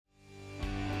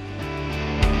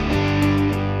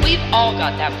all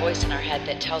got that voice in our head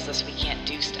that tells us we can't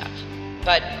do stuff.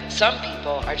 But some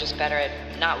people are just better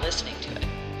at not listening to it.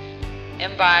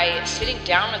 And by sitting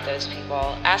down with those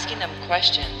people, asking them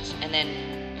questions, and then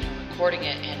recording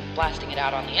it and blasting it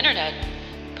out on the internet,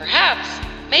 perhaps,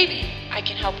 maybe, I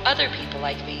can help other people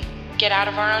like me get out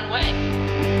of our own way.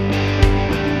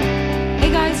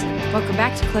 Hey guys, welcome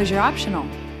back to Closure Optional.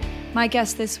 My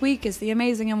guest this week is the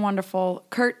amazing and wonderful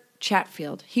Kurt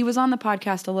Chatfield. He was on the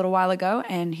podcast a little while ago,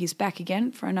 and he's back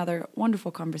again for another wonderful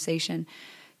conversation.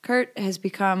 Kurt has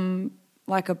become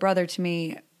like a brother to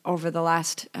me over the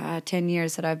last 10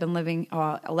 years that I've been living,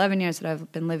 11 years that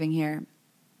I've been living here,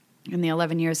 and the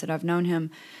 11 years that I've known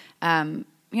him.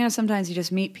 Sometimes you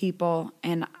just meet people,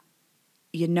 and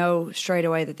you know straight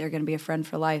away that they're going to be a friend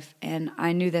for life. And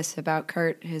I knew this about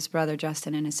Kurt, his brother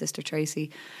Justin, and his sister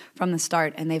Tracy from the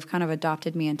start, and they've kind of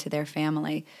adopted me into their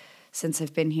family since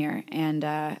I've been here.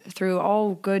 And through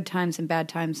all good times and bad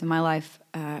times in my life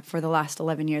for the last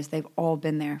 11 years, they've all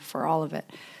been there for all of it.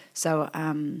 So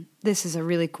this is a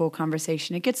really cool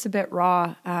conversation. It gets a bit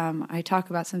raw. I talk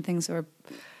about some things that were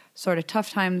sort of tough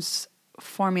times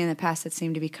for me in the past that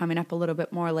seem to be coming up a little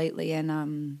bit more lately.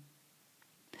 And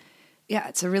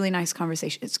it's a really nice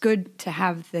conversation. It's good to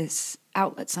have this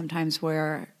outlet sometimes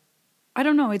where, I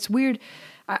don't know, it's weird.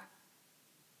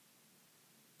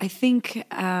 I think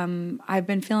I've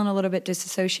been feeling a little bit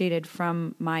disassociated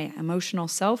from my emotional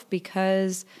self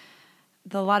because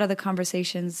a lot of the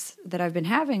conversations that I've been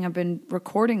having, I've been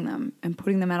recording them and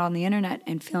putting them out on the internet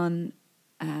and feeling,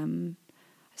 I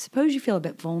suppose you feel a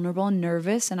bit vulnerable and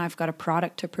nervous, and I've got a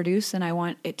product to produce and I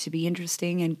want it to be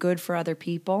interesting and good for other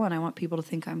people, and I want people to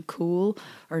think I'm cool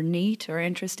or neat or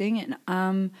interesting.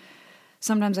 And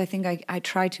sometimes I think I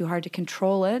try too hard to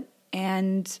control it,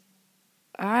 and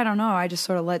I don't know, I just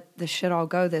sort of let the shit all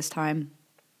go this time.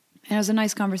 And it was a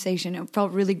nice conversation. It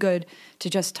felt really good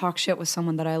to just talk shit with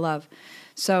someone that I love.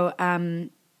 So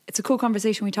it's a cool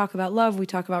conversation. We talk about love. We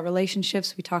talk about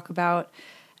relationships. We talk about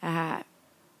how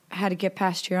to get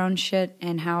past your own shit,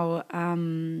 and how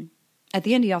at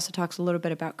the end he also talks a little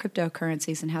bit about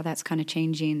cryptocurrencies and how that's kind of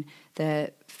changing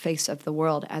the face of the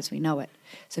world as we know it.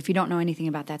 So if you don't know anything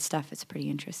about that stuff, it's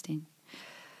pretty interesting.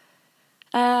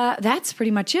 That's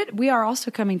pretty much it. We are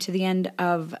also coming to the end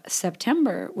of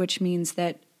September, which means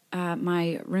that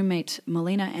my roommate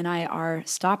Melina and I are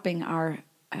stopping our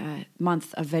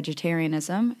month of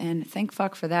vegetarianism, and thank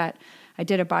fuck for that. I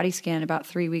did a body scan about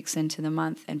 3 weeks into the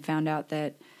month and found out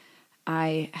that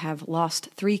I have lost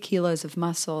 3 kilos of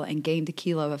muscle and gained a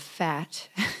kilo of fat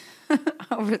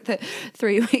over the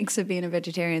 3 weeks of being a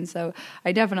vegetarian, so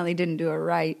I definitely didn't do it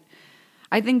right.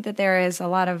 I think that there is a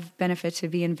lot of benefit to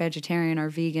being vegetarian or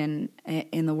vegan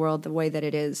in the world the way that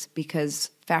it is,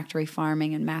 because factory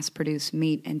farming and mass-produced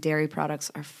meat and dairy products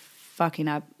are fucking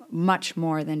up much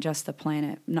more than just the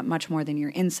planet, not much more than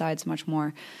your insides, much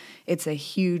more. It's a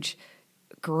huge,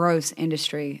 gross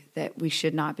industry that we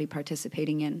should not be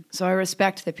participating in. So I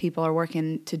respect that people are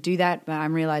working to do that, but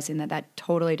I'm realizing that that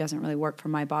totally doesn't really work for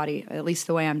my body, at least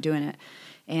the way I'm doing it.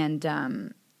 And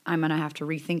I'm going to have to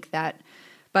rethink that.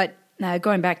 But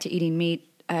going back to eating meat,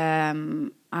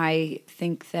 I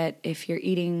think that if you're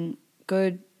eating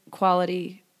good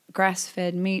quality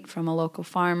grass-fed meat from a local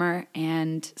farmer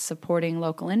and supporting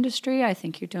local industry, I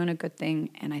think you're doing a good thing,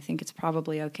 and I think it's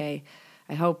probably okay.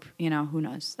 I hope, who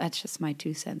knows? That's just my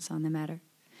 2 cents on the matter.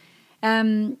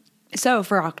 So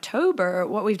for October,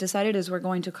 what we've decided is we're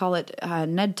going to call it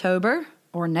Nedtober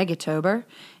or Negatober,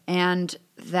 and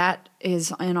that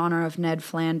is in honor of Ned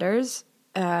Flanders,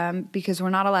 because we're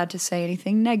not allowed to say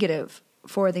anything negative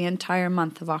for the entire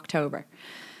month of October.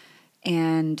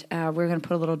 And we're going to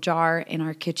put a little jar in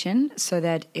our kitchen so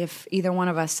that if either one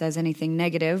of us says anything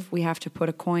negative, we have to put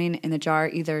a coin in the jar,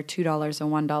 either $2 or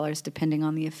 $1, depending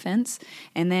on the offense.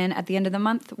 And then at the end of the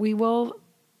month, we will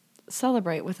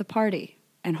celebrate with a party.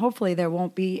 And hopefully there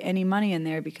won't be any money in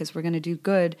there, because we're going to do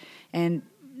good and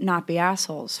not be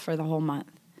assholes for the whole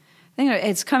month. I think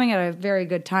it's coming at a very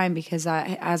good time because,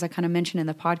 as I kind of mentioned in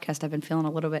the podcast, I've been feeling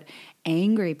a little bit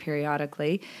angry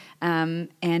periodically. And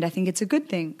I think it's a good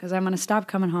thing, because I'm going to stop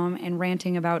coming home and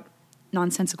ranting about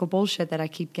nonsensical bullshit that I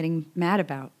keep getting mad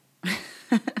about.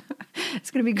 It's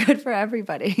going to be good for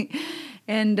everybody.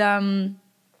 And,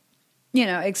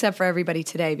 except for everybody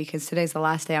today, because today's the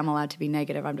last day I'm allowed to be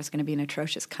negative. I'm just going to be an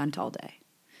atrocious cunt all day.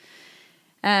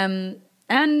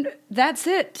 And that's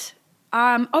it.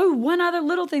 One other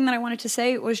little thing that I wanted to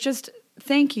say was just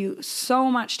thank you so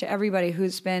much to everybody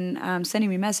who's been sending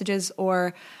me messages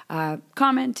or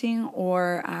commenting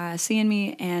or seeing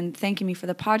me and thanking me for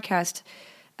the podcast.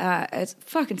 It's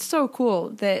fucking so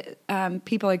cool that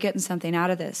people are getting something out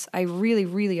of this. I really,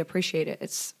 really appreciate it.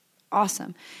 It's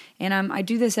awesome. And I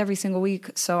do this every single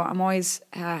week, so I'm always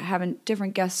having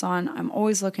different guests on. I'm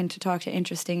always looking to talk to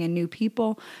interesting and new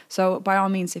people. So by all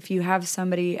means, if you have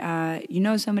somebody,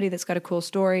 somebody that's got a cool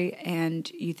story and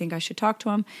you think I should talk to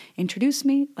them, introduce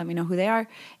me, let me know who they are,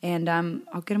 and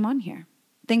I'll get them on here.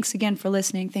 Thanks again for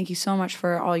listening. Thank you so much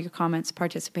for all your comments,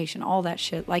 participation, all that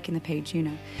shit, liking the page,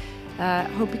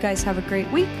 Hope you guys have a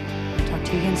great week. I'll talk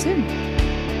to you again soon.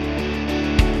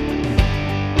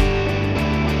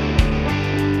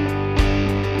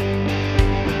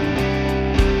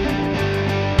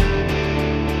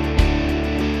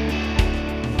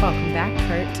 Welcome back,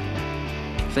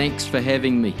 Kurt. Thanks for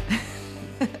having me.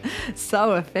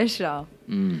 So official.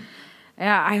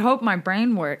 Yeah, I hope my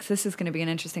brain works. This is going to be an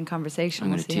interesting conversation.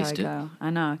 I'm We'll going to see how test I go. I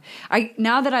know.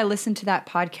 Now that I listened to that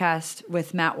podcast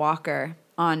with Matt Walker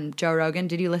on Joe Rogan,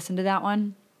 did you listen to that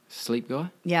one? Sleep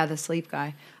guy? Yeah, the sleep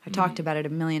guy. I talked about it a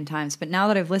million times, but now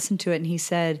that I've listened to it, and he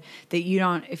said that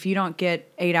if you don't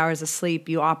get 8 hours of sleep,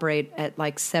 you operate at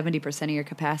like 70% of your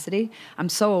capacity. I'm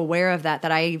so aware of that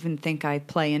I even think I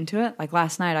play into it. Like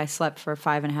last night, I slept for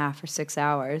 5.5 or 6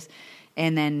 hours,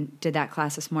 and then did that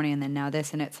class this morning, and then now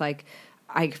this, and it's like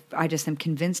I just am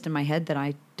convinced in my head that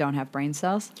I don't have brain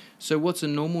cells. So what's a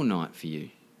normal night for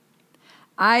you?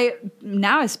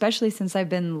 Now, especially since I've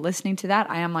been listening to that,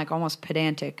 I am like almost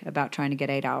pedantic about trying to get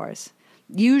 8 hours.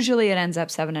 Usually it ends up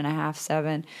 7.5,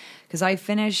 7, because I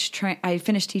finish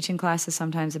teaching classes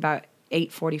sometimes about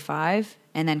 8:45,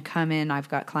 and then come in. I've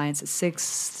got clients at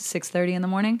 6:30 in the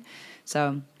morning,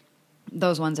 so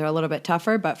those ones are a little bit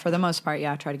tougher. But for the most part,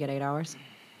 yeah, I try to get 8 hours.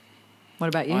 What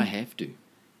about you? I have to.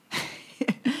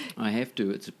 I have to.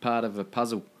 It's a part of a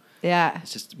puzzle. Yeah,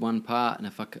 It's just one part, and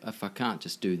if I can't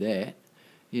just do that,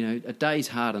 a day's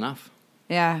hard enough.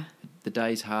 yeah, The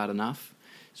day's hard enough.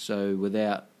 So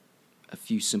without a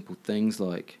few simple things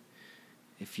like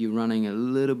if you're running a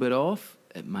little bit off,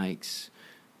 it makes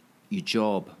your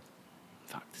job,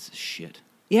 fuck, this is shit.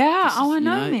 yeah. This is, I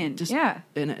know, man. Yeah,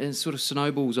 And it sort of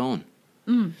snowballs on.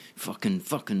 Fucking.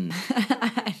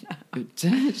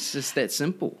 It's just that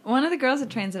simple. one of the girls that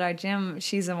trains at our gym,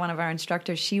 she's one of our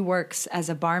instructors. She works as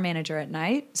a bar manager at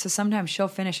night, so sometimes she'll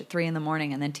finish at 3 a.m.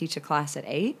 and then teach a class at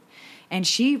 8. And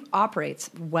she operates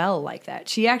well like that.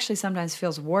 She actually sometimes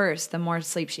feels worse the more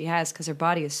sleep she has because her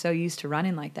body is so used to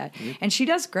running like that. Yep. And she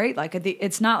does great. Like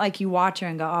it's not like you watch her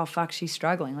and go, "Oh fuck, she's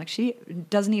struggling." Like she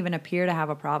doesn't even appear to have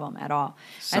a problem at all.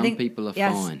 Some people are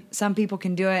fine. Some people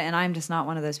can do it, and I'm just not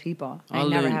one of those people. I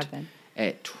never have been.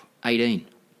 At 18.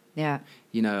 Yeah.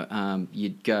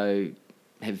 You'd go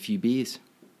have a few beers.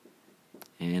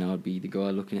 And I'd be the guy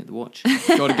looking at the watch.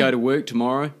 Got to go to work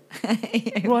tomorrow.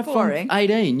 Right, boring. From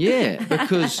 18, yeah,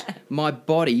 because my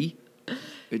body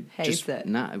hates it.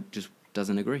 It just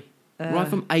doesn't agree. Right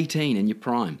from 18 in your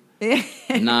prime.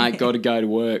 Got to go to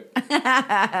work.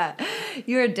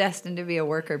 You are destined to be a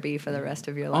worker bee for the rest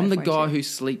of your life. I'm the guy who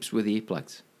sleeps with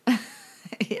earplugs.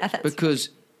 Yeah, that's because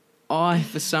I,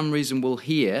 for some reason, will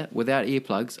hear, without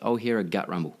earplugs, I'll hear a gut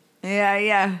rumble.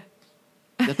 Yeah.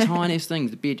 The tiniest things,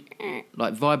 the bed,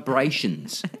 like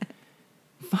vibrations.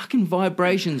 Fucking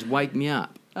vibrations wake me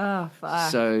up. Oh, fuck.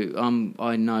 So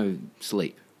I know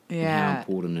sleep and how Yeah.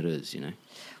 important it is,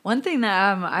 One thing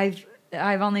that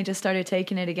I've only just started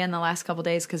taking it again the last couple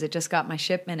days because it just got my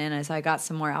shipment in, is I got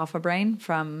some more Alpha Brain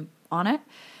from on it,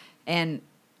 and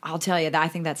I'll tell you that I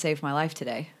think that saved my life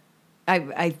today.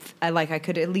 I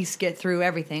could at least get through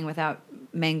everything without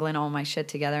mangling all my shit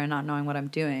together and not knowing what I'm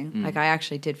doing. Like I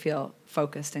actually did feel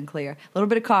focused and clear. A little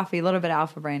bit of coffee, a little bit of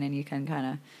Alpha Brain, and you can kind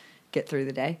of get through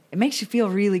the day. It makes you feel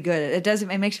really good.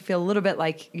 It makes you feel a little bit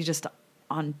like you're just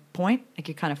on point, like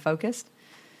you're kind of focused.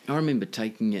 I remember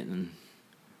taking it and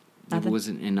Nothing? there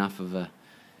wasn't enough of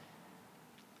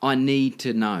I need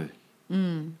to know.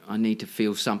 I need to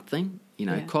feel something.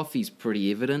 Yeah. Coffee's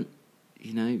pretty evident.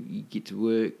 You get to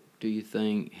work, do your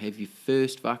thing, have your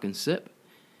first fucking sip,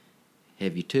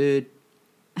 have your turd,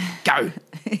 go.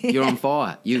 You're on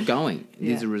fire. You're going.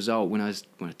 There's a result. When I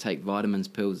take vitamins,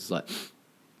 pills, it's like...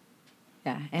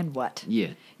 Yeah, and what? Yeah.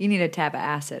 You need a tab of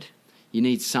acid. You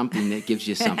need something that gives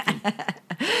you something.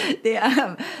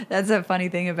 That's a funny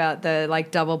thing about the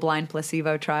double-blind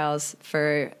placebo trials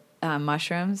for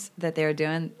mushrooms that they were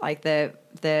doing. Like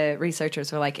the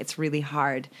researchers were like, it's really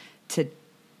hard to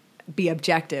be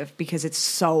objective because it's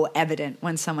so evident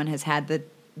when someone has had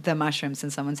the mushrooms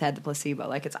and someone's had the placebo.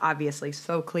 Like it's obviously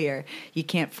so clear. You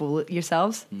can't fool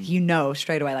yourselves. You know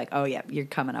straight away, like, oh yeah, you're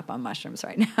coming up on mushrooms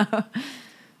right now.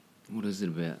 What is it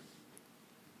about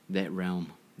that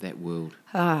realm, that world?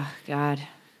 Oh God.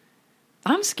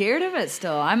 I'm scared of it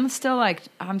still. I'm still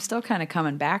kind of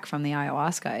coming back from the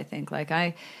ayahuasca, I think.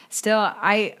 Like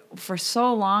for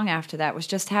so long after that was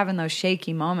just having those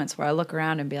shaky moments where I look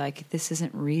around and be like, this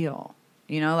isn't real.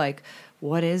 You know, like,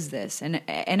 what is this? And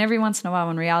every once in a while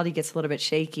when reality gets a little bit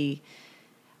shaky,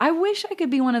 I wish I could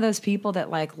be one of those people that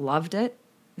like loved it.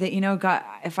 That, you know,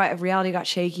 if reality got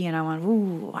shaky and I went,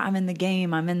 ooh, I'm in the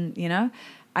game,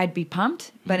 I'd be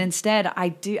pumped. But instead,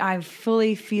 I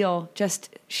fully feel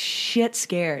just shit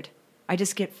scared. I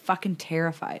just get fucking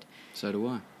terrified. So do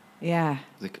I. Yeah.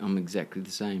 Like, I'm exactly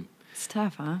the same. It's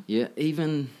tough, huh? Yeah,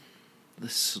 even the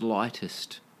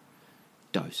slightest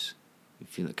dose, you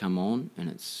feel it come on, and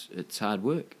it's hard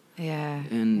work. Yeah.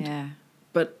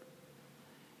 But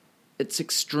it's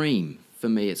extreme for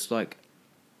me. It's like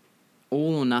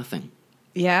all or nothing.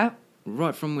 Yeah.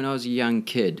 Right from when I was a young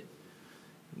kid,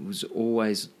 it was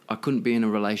always, I couldn't be in a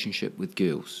relationship with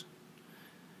girls.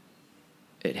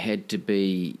 It had to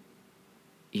be,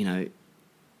 you know,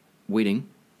 wedding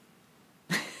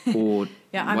or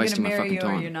I'm wasting my gonna marry fucking you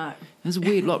time. or you're not. It was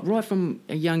weird. Like, right from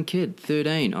a young kid,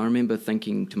 13, I remember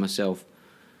thinking to myself,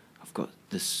 I've got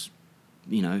this,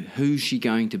 you know, who's she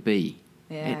going to be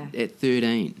at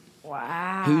 13?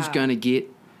 Wow. Who's going to get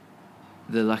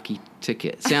the lucky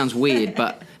ticket? Sounds weird,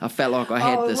 but I felt like I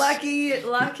had this.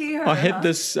 Lucky her. I had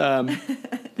this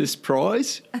this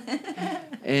prize,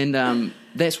 and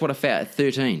that's what I felt at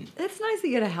 13. It's nice to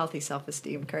get a healthy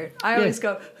self-esteem, Kurt. I always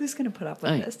go, who's going to put up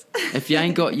with this? If you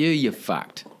ain't got you, you're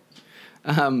fucked.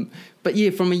 But yeah,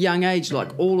 from a young age,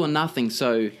 like all or nothing.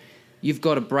 So you've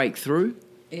got to break through.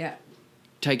 Yeah.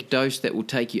 Take a dose that will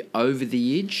take you over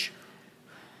the edge,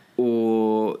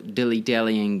 or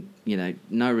dilly-dallying, you know,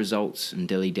 no results in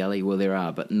dilly-dally. Well, there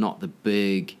are, but not the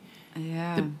big,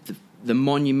 the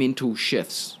monumental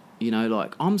shifts. You know,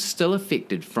 like, I'm still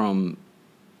affected from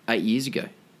 8 years ago.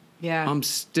 Yeah. I'm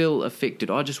still affected.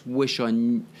 I just wish I,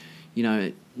 knew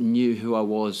who I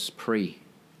was pre.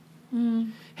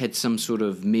 Had some sort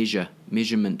of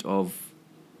measurement of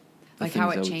the like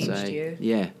how things it I would changed say. you.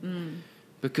 Yeah.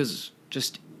 Because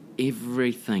just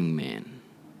everything, man.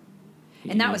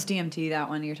 And that was DMT, that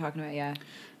one you're talking about, yeah.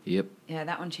 Yep. Yeah,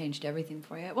 that one changed everything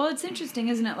for you. Well, it's interesting,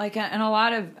 isn't it? Like, and a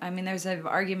lot of, there's an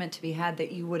argument to be had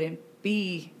that you wouldn't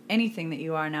be anything that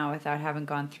you are now without having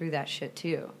gone through that shit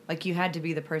too. Like, you had to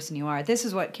be the person you are. This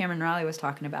is what Cameron Rowley was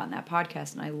talking about in that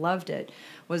podcast, and I loved it.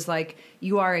 Was like,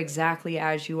 you are exactly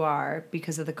as you are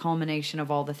because of the culmination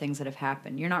of all the things that have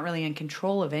happened. You're not really in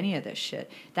control of any of this shit.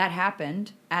 That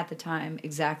happened at the time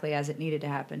exactly as it needed to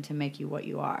happen to make you what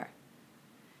you are.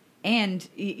 And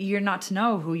you're not to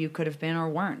know who you could have been or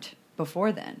weren't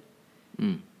before then.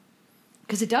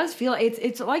 Because it does feel,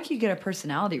 it's like you get a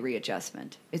personality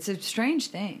readjustment. It's a strange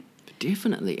thing.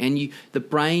 Definitely. And the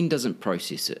brain doesn't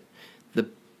process it.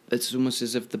 It's almost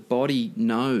as if the body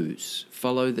knows.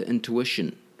 Follow the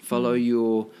intuition. Follow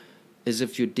as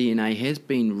if your DNA has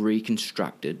been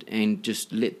reconstructed, and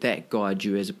just let that guide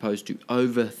you as opposed to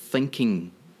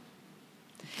overthinking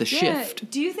the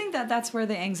shift. Do you think that that's where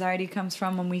the anxiety comes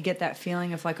from when we get that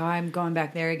feeling of like, oh, I'm going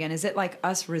back there again? Is it like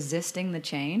us resisting the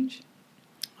change?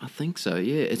 I think so,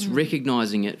 yeah. It's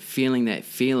recognizing it, feeling that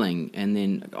feeling, and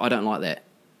then I don't like that.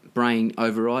 Brain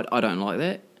override, I don't like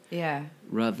that. Yeah.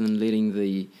 Rather than letting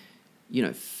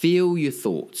feel your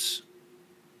thoughts.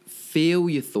 Feel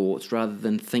your thoughts rather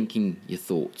than thinking your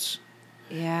thoughts.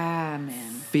 Yeah,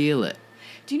 man. Feel it.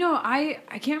 Do you know, I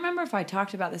can't remember if I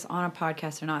talked about this on a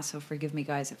podcast or not, so forgive me,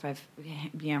 guys, if I've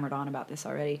yammered on about this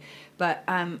already. But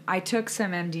I took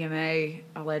some MDMA,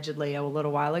 allegedly, a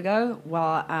little while ago,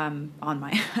 while on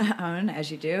my own,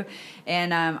 as you do.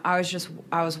 And I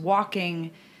was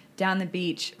walking down the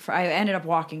beach. I ended up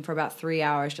walking for about 3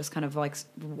 hours, just kind of like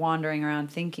wandering around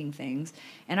thinking things.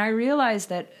 And I realized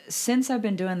that since I've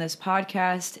been doing this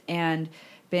podcast and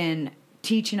been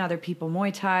teaching other people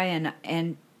Muay Thai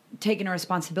and taking a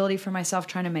responsibility for myself,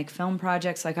 trying to make film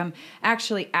projects, like I'm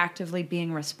actually actively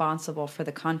being responsible for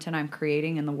the content I'm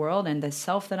creating in the world and the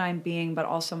self that I'm being, but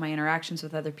also my interactions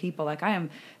with other people. Like, I am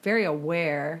very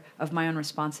aware of my own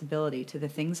responsibility to the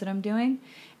things that I'm doing.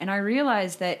 And I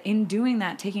realized that in doing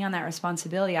that, taking on that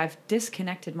responsibility, I've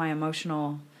disconnected my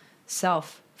emotional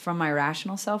self from my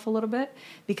rational self a little bit,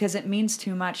 because it means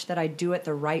too much that I do it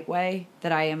the right way,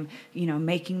 that I am,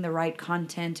 making the right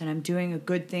content and I'm doing a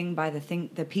good thing by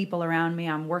the people around me.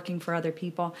 I'm working for other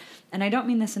people. And I don't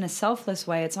mean this in a selfless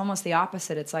way. It's almost the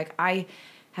opposite. It's like I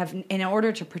have, in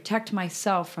order to protect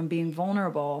myself from being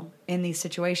vulnerable in these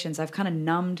situations, I've kind of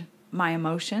numbed my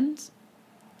emotions,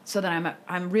 so that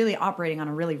I'm really operating on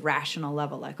a really rational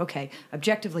level. Like, okay,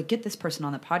 objectively get this person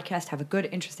on the podcast, have a good,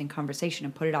 interesting conversation,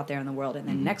 and put it out there in the world. And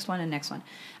then next one and next one.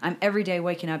 I'm every day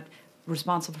waking up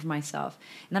responsible for myself.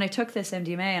 And then I took this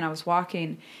MDMA and I was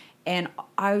walking and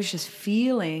I was just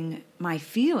feeling my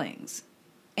feelings.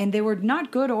 And they were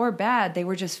not good or bad. They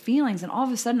were just feelings. And all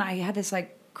of a sudden I had this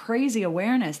like crazy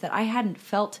awareness that I hadn't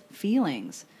felt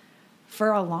feelings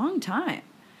for a long time.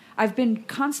 I've been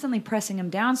constantly pressing them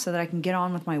down so that I can get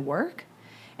on with my work.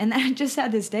 And then I just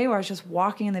had this day where I was just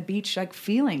walking on the beach, like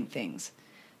feeling things.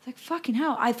 It's like, fucking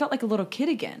hell. I felt like a little kid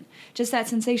again. Just that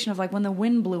sensation of like when the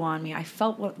wind blew on me, I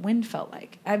felt what wind felt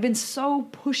like. I've been so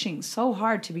pushing so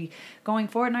hard to be going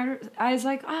forward. And I was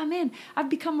like, oh man, I've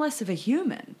become less of a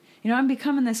human. You know, I'm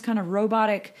becoming this kind of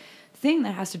robotic thing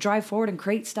that has to drive forward and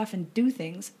create stuff and do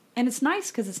things. And it's nice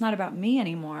because it's not about me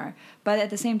anymore. But at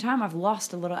the same time, I've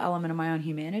lost a little element of my own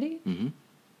humanity. Mm-hmm.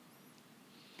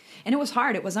 And it was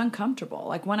hard. It was uncomfortable.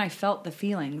 Like when I felt the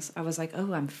feelings, I was like,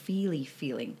 oh, I'm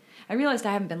feeling. I realized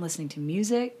I haven't been listening to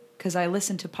music because I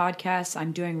listen to podcasts.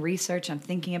 I'm doing research. I'm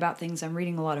thinking about things. I'm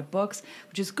reading a lot of books,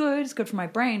 which is good. It's good for my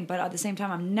brain. But at the same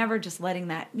time, I'm never just letting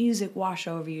that music wash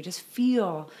over you. Just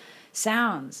feel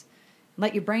sounds.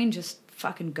 Let your brain just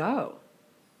fucking go.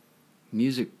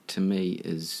 Music to me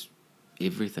is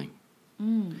everything.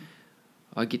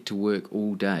 I get to work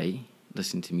all day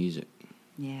listening to music.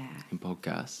 Yeah. And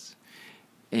podcasts.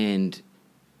 And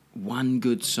one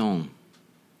good song,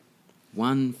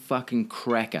 one fucking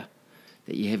cracker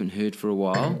that you haven't heard for a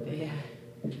while,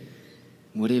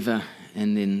 whatever,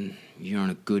 and then you're on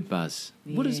a good buzz.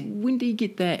 Yeah. When do you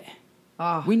get that?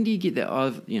 Oh. When do you get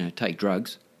that? Take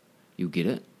drugs, you'll get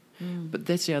it. But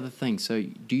that's the other thing. So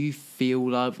do you feel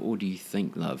love or do you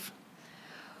think love?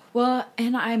 Well,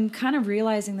 and I'm kind of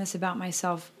realizing this about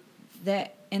myself,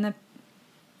 that in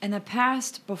the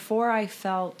past, before I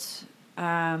felt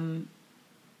a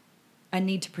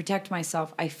need to protect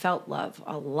myself, I felt love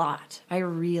a lot. I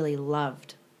really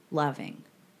loved loving.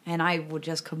 And I would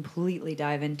just completely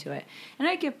dive into it. And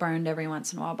I'd get burned every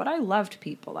once in a while, but I loved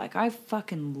people. Like, I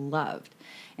fucking loved.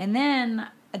 And then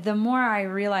the more I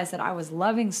realized that I was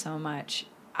loving so much,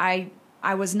 I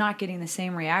was not getting the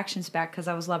same reactions back because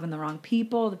I was loving the wrong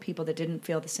people, the people that didn't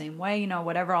feel the same way,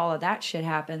 whatever, all of that shit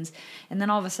happens. And then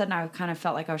all of a sudden I kind of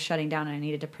felt like I was shutting down and I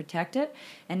needed to protect it.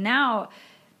 And now,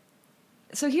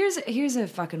 so here's a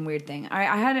fucking weird thing.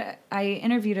 I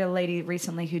interviewed a lady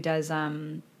recently who does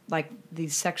like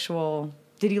these sexual,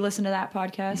 did you listen to that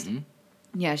podcast? Mm-hmm.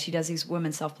 Yeah, she does these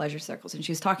women's self-pleasure circles. And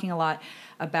she was talking a lot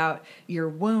about your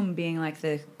womb being like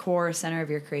the core center of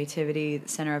your creativity, the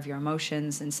center of your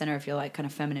emotions, and center of your like kind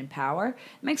of feminine power. It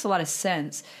makes a lot of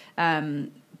sense.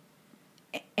 And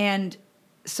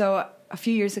so a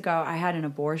few years ago, I had an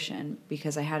abortion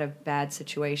because I had a bad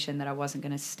situation that I wasn't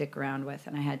going to stick around with,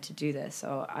 and I had to do this.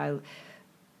 So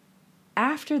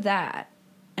after that,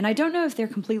 and I don't know if they're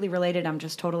completely related, I'm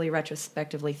just totally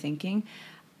retrospectively thinking,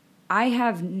 I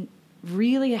have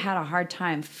really had a hard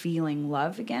time feeling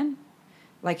love again,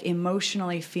 like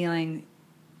emotionally feeling.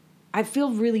 I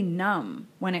feel really numb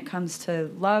when it comes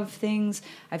to love things.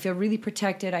 I feel really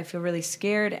protected. I feel really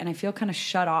scared, and I feel kind of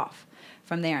shut off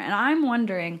from there. And I'm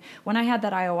wondering, when I had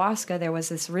that ayahuasca, there was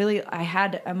this I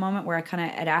had a moment where it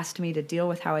asked me to deal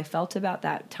with how I felt about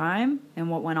that time and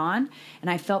what went on. And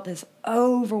I felt this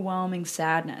overwhelming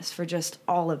sadness for just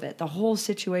all of it, the whole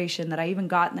situation, that I even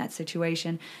got in that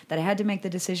situation, that I had to make the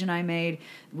decision I made.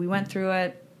 We went through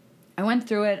it. I went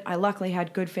through it. I luckily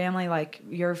had good family, like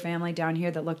your family down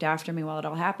here, that looked after me while it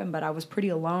all happened, but I was pretty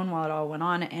alone while it all went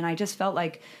on. And I just felt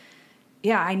like,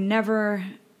 I never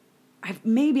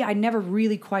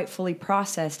really quite fully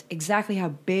processed exactly how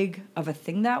big of a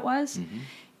thing that was. Mm-hmm.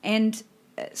 And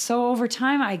so over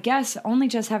time, I guess only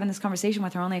just having this conversation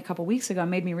with her only a couple weeks ago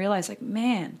made me realize, like,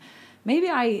 man,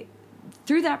 maybe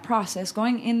through that process,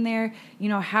 going in there,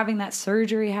 having that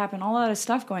surgery happen, all that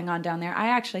stuff going on down there, I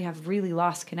actually have really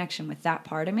lost connection with that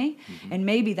part of me. Mm-hmm. And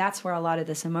maybe that's where a lot of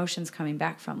this emotion's coming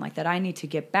back from, like that I need to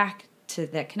get back to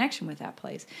that connection with that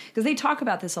place. Because they talk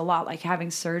about this a lot, like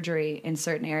having surgery in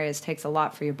certain areas takes a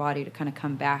lot for your body to kind of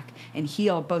come back and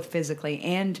heal both physically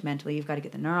and mentally. You've got to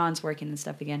get the neurons working and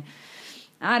stuff again.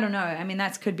 I don't know. I mean,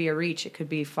 that could be a reach. It could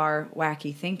be far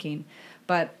wacky thinking.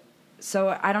 But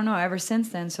so I don't know, ever since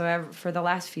then, for the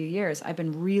last few years, I've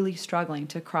been really struggling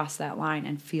to cross that line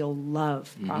and feel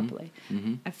love properly.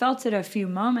 Mm-hmm. I felt it a few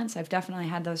moments. I've definitely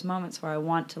had those moments where I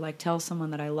want to like tell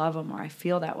someone that I love them or I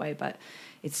feel that way, but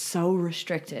it's so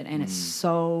restricted and it's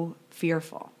so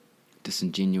fearful.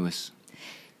 Disingenuous.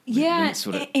 Yeah,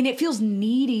 and it feels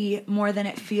needy more than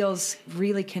it feels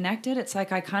really connected. It's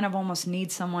like I kind of almost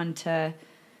need someone to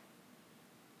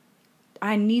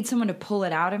pull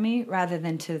it out of me rather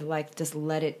than to like just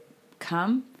let it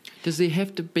come. Does there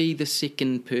have to be the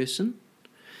second person?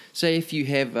 Say if you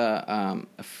have a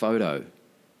photo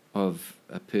of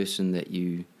a person that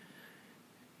you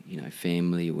know,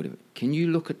 family or whatever, can you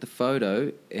look at the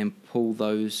photo and pull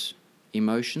those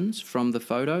emotions from the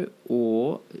photo,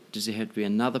 or does there have to be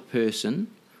another person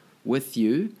with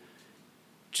you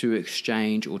to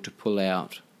exchange or to pull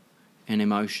out an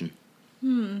emotion?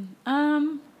 Yeah,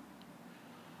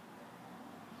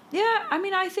 I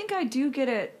mean, I think I do get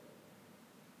it.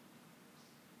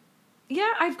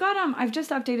 Yeah, I've just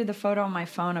updated the photo on my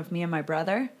phone of me and my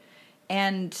brother.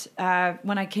 And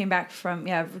when I came back from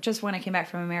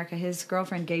America, his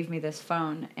girlfriend gave me this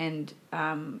phone, and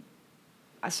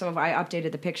so I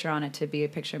updated the picture on it to be a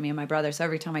picture of me and my brother. So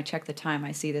every time I check the time,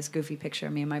 I see this goofy picture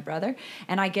of me and my brother,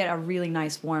 and I get a really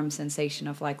nice, warm sensation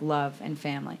of like love and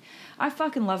family. I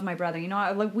fucking love my brother. You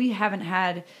know, we haven't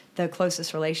had the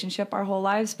closest relationship our whole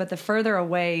lives, but the further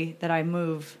away that I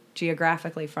move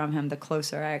geographically from him, the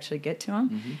closer I actually get to him.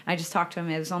 Mm-hmm. I just talked to him.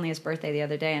 It was only his birthday the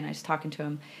other day, and I was talking to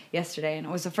him yesterday, and it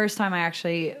was the first time I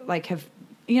actually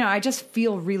I just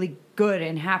feel really good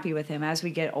and happy with him as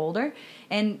we get older.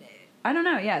 And I don't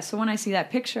know, yeah. So when I see that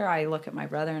picture, I look at my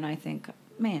brother and I think,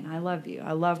 man, I love you.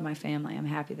 I love my family. I'm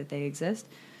happy that they exist.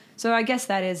 So I guess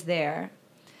that is there.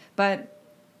 But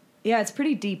yeah, it's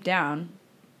pretty deep down.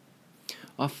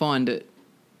 I find it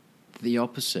the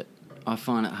opposite. I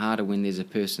find it harder when there's a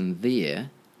person there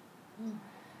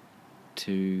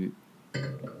to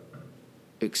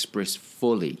express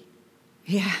fully.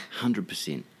 Yeah.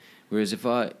 100%. Whereas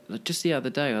just the other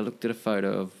day, I looked at a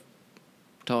photo of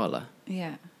Tyler.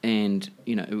 Yeah. And,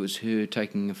 you know, it was her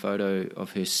taking a photo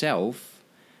of herself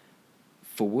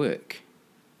for work.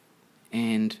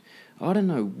 And I don't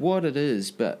know what it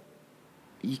is, but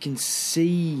you can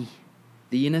see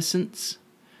the innocence.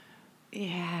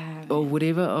 Yeah. Or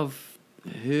whatever of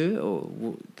her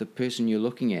or the person you're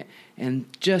looking at. And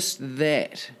just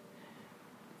that,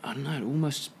 I don't know, it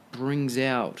almost brings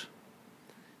out,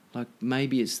 like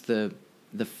maybe it's the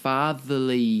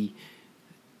fatherly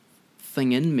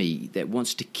thing in me that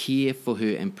wants to care for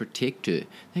her and protect her.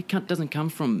 That doesn't come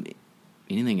from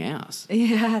anything else.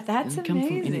 Yeah, that's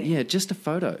amazing. Just a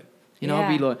photo. You know, I'll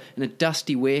be like in a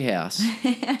dusty warehouse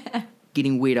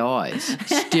getting wet eyes,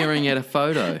 staring at a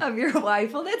photo. Of your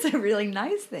wife. Well, that's a really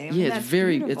nice thing. Yeah,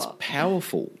 it's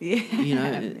powerful. Yeah. You know,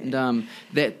 and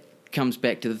that comes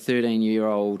back to the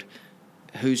 13-year-old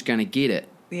who's going to get it.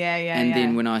 Yeah. And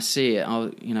then when I see it,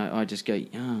 I just go,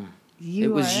 oh, it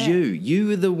was you. You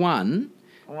were the one.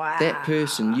 Wow. That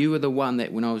person, you were the one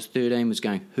that when I was 13 was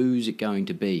going, who's it going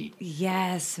to be?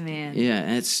 Yes, man. Yeah,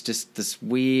 and it's just this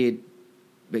weird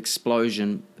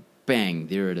explosion. Bang,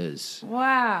 there it is.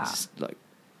 Wow. It's like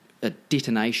a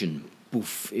detonation.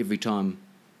 Boof, every time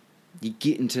you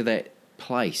get into that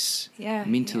place. Yeah.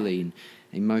 Mentally and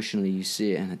emotionally you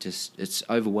see it, and it's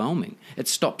overwhelming. It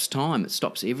stops time. It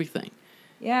stops everything.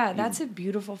 Yeah, that's a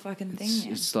beautiful fucking thing,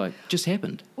 man. It's like, just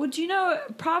happened. Well, do you know,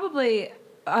 probably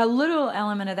a little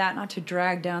element of that, not to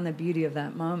drag down the beauty of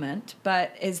that moment,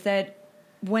 but is that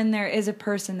when there is a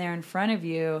person there in front of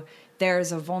you,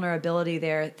 there's a vulnerability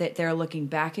there that they're looking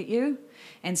back at you.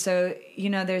 And so, you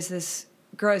know, there's this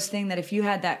gross thing that if you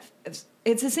had that...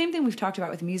 It's the same thing we've talked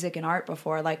about with music and art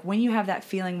before. Like, when you have that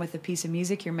feeling with a piece of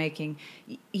music you're making,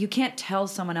 you can't tell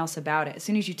someone else about it. As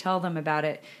soon as you tell them about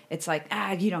it, it's like,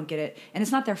 you don't get it. And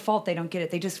it's not their fault they don't get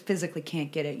it. They just physically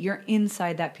can't get it. You're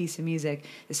inside that piece of music.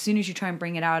 As soon as you try and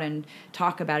bring it out and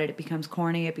talk about it, it becomes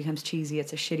corny, it becomes cheesy,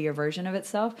 it's a shittier version of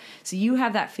itself. So you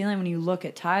have that feeling when you look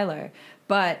at Tyler,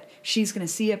 but she's going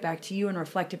to see it back to you and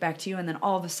reflect it back to you, and then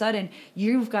all of a sudden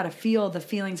you've got to feel the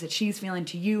feelings that she's feeling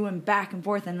to you and back and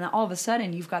forth, and then all of a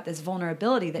sudden you've got this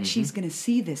vulnerability that she's going to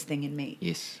see this thing in me.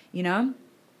 Yes. You know?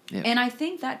 Yeah. And I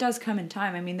think that does come in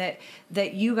time. I mean,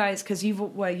 that you guys, because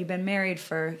you've been married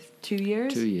for 2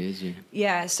 years? 2 years, yeah.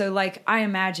 Yeah, so like I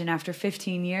imagine after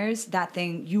 15 years, that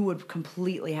thing, you would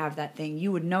completely have that thing.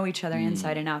 You would know each other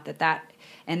inside and out,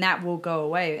 and that will go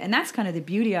away. And that's kind of the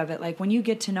beauty of it. Like when you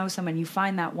get to know someone, you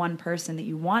find that one person that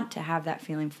you want to have that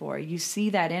feeling for. You see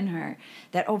that in her,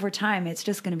 that over time it's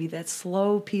just going to be that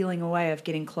slow peeling away of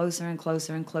getting closer and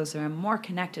closer and closer and more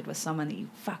connected with someone that you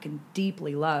fucking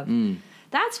deeply love.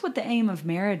 That's what the aim of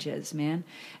marriage is, man.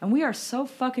 And we are so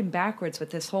fucking backwards with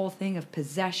this whole thing of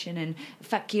possession and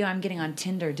fuck you, I'm getting on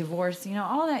Tinder, divorce, you know,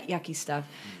 all that yucky stuff.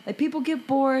 Like people get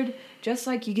bored, just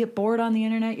like you get bored on the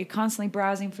internet. You're constantly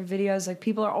browsing for videos. Like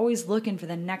people are always looking for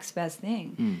the next best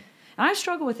thing. And I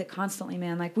struggle with it constantly,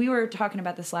 man. Like we were talking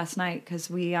about this last night because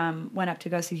we went up to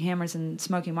go see Hammers and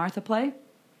Smoky Martha play.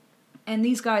 And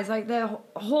these guys, like the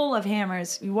whole of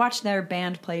Hammers, you watch their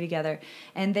band play together,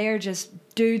 and they're just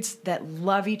dudes that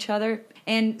love each other.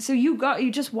 And so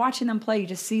you just watching them play, you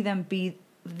just see them be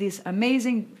these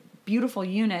amazing beautiful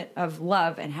unit of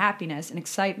love and happiness and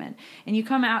excitement. And they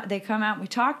come out, and we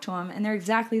talk to them, and they're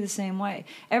exactly the same way.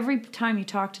 Every time you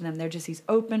talk to them, they're just these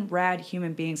open, rad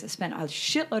human beings that spend a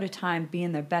shitload of time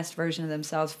being their best version of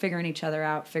themselves, figuring each other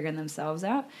out, figuring themselves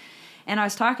out. And I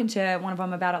was talking to one of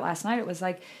them about it last night. It was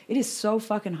like, it is so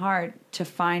fucking hard to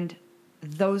find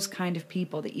those kind of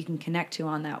people that you can connect to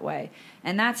on that way.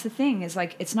 And that's the thing, is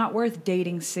like, it's not worth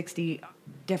dating 60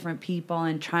 different people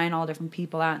and trying all different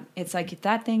people out. It's like, if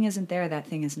that thing isn't there, that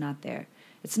thing is not there.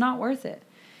 It's not worth it.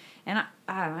 And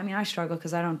I struggle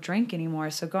because I don't drink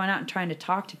anymore. So going out and trying to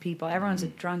talk to people, everyone's a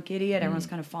drunk idiot. Everyone's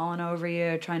kind of falling over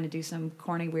you, trying to do some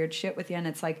corny, weird shit with you. And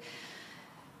it's like,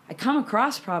 I come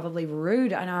across probably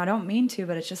rude. I know I don't mean to,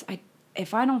 but it's just,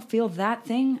 if I don't feel that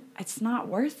thing, it's not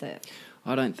worth it.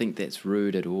 I don't think that's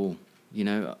rude at all. You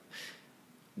know,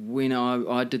 when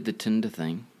I did the Tinder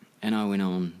thing, and I went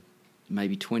on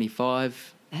maybe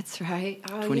 25... That's right.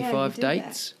 25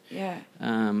 dates. That.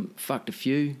 Yeah. Fucked a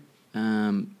few.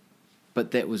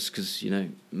 But that was because,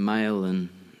 male, and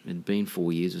it had been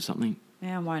 4 years or something.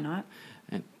 Yeah, why not?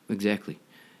 Exactly.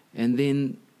 And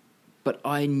then, but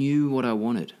I knew what I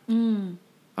wanted.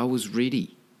 I was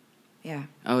ready. Yeah.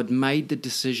 I had made the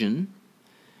decision,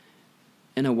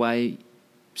 in a way,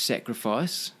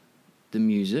 sacrifice the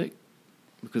music,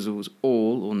 because it was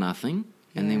all or nothing.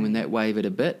 And then when that wavered a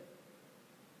bit,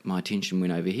 my attention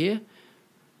went over here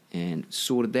and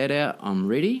sorted that out. I'm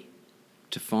ready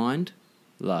to find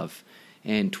love.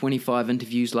 And 25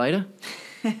 interviews later...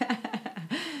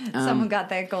 Someone got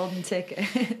that golden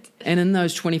ticket. And in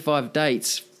those 25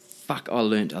 dates, I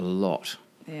learnt a lot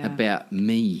about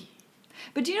me.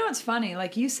 But do you know what's funny?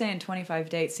 Like, you saying 25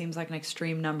 dates seems like an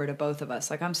extreme number to both of us.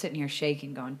 Like, I'm sitting here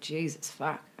shaking going, Jesus,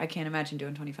 fuck. I can't imagine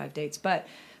doing 25 dates. But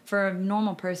for a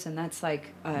normal person, that's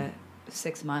like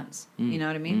 6 months. You know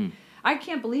what I mean? I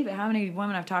can't believe it. How many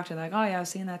women I've talked to, like, oh, yeah, I was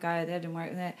seeing that guy, that didn't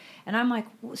work. And I'm like,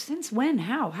 well, since when?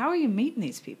 How? How are you meeting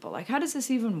these people? Like, how does this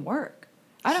even work?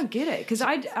 I don't get it. Because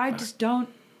I just don't,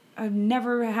 I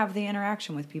never have the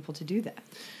interaction with people to do that.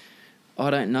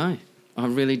 I don't know. I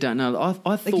really don't know. I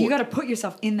thought... Like, you got to put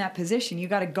yourself in that position. You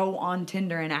got to go on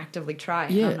Tinder and actively try.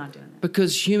 Yeah, I'm not doing that.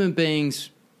 Because human beings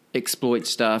exploit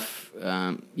stuff.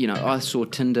 I saw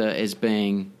Tinder as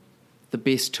being the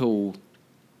best tool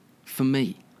for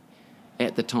me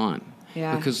at the time.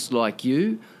 Yeah. Because like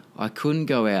you, I couldn't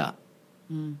go out.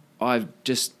 I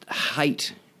just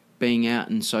hate being out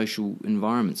in social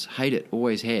environments. Hate it.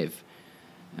 Always have.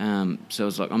 So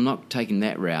it's like, I'm not taking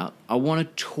that route. I want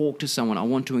to talk to someone. I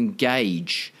want to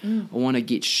engage. I want to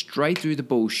get straight through the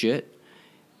bullshit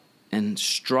and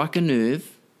strike a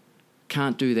nerve.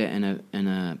 Can't do that in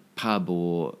a pub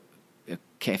or a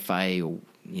cafe or,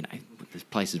 there's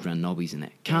places around Nobbies and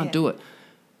that. Can't do it.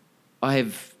 I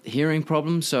have hearing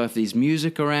problems, so if there's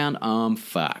music around, I'm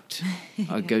fucked.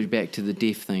 I go back to the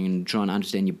deaf thing and try and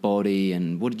understand your body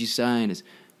and what did you say? And it's,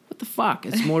 what the fuck?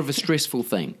 It's more of a stressful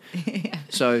thing.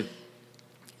 So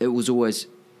it was always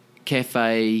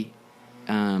cafe,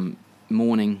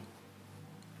 morning,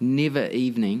 never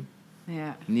evening.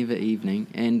 Yeah. Never evening.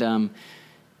 And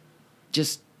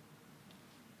just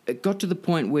it got to the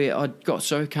point where I got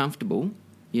so comfortable,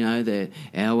 the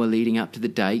hour leading up to the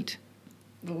date.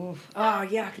 Oof. Oh,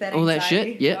 yuck, that all anxiety. that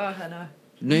shit, yeah. Oh, I know.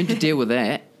 Learn to deal with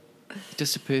that.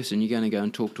 Just a person. You're going to go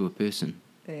and talk to a person.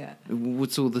 Yeah.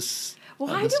 What's all this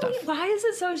Why other stuff? Why is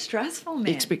it so stressful,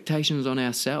 man? Expectations on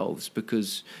ourselves,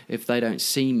 because if they don't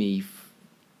see me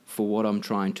for what I'm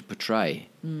trying to portray,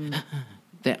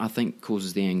 that I think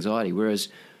causes the anxiety. Whereas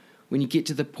when you get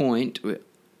to the point where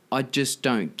I just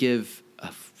don't give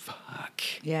a fuck.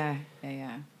 Yeah.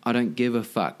 I don't give a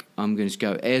fuck. I'm going to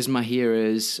go as my hair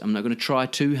is. I'm not going to try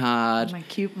too hard. My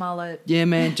cute mullet. Yeah,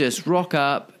 man, just rock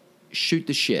up, shoot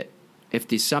the shit. If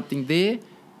there's something there,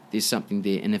 there's something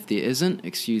there. And if there isn't,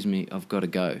 excuse me, I've got to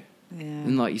go. Yeah.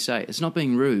 And like you say, it's not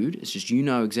being rude. It's just you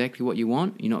know exactly what you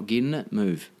want. You're not getting it,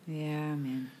 move. Yeah,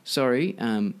 man. Sorry,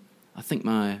 I think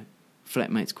my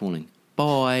flatmate's calling.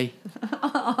 Bye.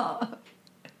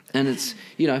 And it's,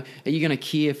 are you going to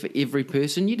care for every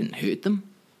person? You didn't hurt them.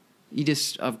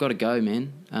 I've got to go,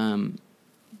 man.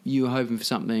 You were hoping for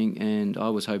something and I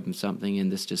was hoping for something and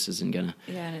this just isn't going to...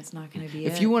 Yeah, and it's not going to be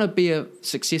If you want to be a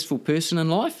successful person in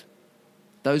life,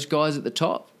 those guys at the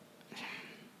top,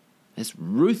 it's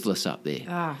ruthless up there.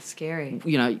 Ah, scary.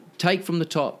 Take from the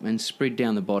top and spread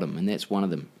down the bottom, and that's one of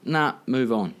them. Nah,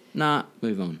 move on.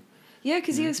 Yeah,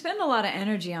 because you spend a lot of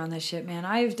energy on this shit, man.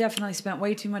 I've definitely spent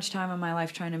way too much time in my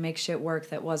life trying to make shit work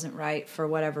that wasn't right for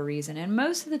whatever reason. And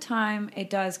most of the time, it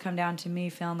does come down to me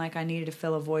feeling like I needed to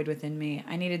fill a void within me.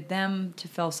 I needed them to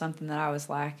fill something that I was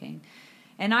lacking.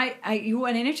 And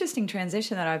an interesting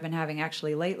transition that I've been having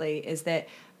actually lately is that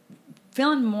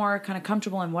feeling more kind of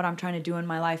comfortable in what I'm trying to do in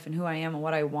my life and who I am and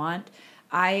what I want,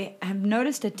 I have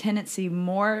noticed a tendency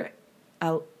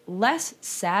less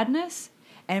sadness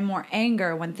and more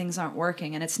anger when things aren't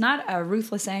working. And it's not a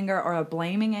ruthless anger or a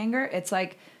blaming anger. It's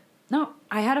like, no,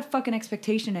 I had a fucking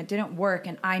expectation, it didn't work,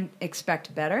 and I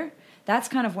expect better. That's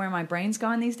kind of where my brain's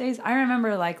gone these days. I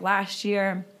remember like last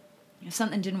year, if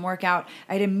something didn't work out,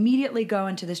 I'd immediately go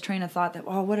into this train of thought that,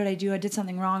 oh, what did I do? I did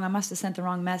something wrong. I must have sent the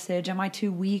wrong message. Am I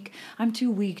too weak? I'm too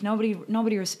weak. Nobody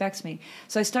respects me.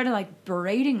 So I started like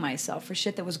berating myself for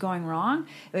shit that was going wrong.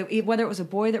 Whether it was a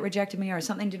boy that rejected me or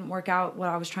something didn't work out, when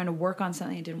I was trying to work on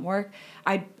something that didn't work,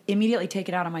 I'd immediately take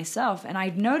it out on myself. And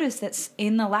I've noticed that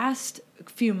in the last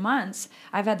few months,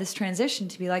 I've had this transition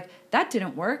to be like, that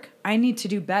didn't work. I need to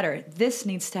do better. This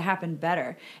needs to happen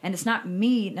better. And it's not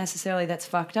me necessarily that's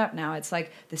fucked up now. It's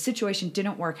like the situation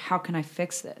didn't work. How can I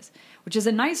fix this? Which is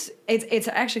it's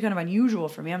actually kind of unusual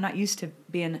for me. I'm not used to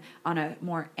being on a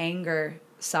more anger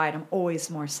side. I'm always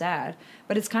more sad.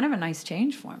 But it's kind of a nice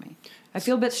change for me. I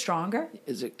feel a bit stronger.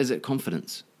 Is it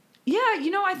confidence? Yeah,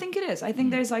 I think it is. I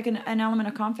think there's like an element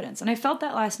of confidence. And I felt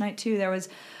that last night too. There was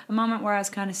a moment where I was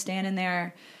kind of standing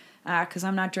there because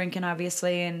I'm not drinking,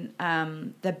 obviously. And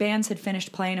the bands had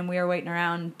finished playing and we were waiting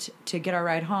around to get our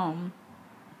ride home.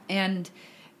 And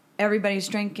everybody's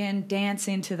drinking,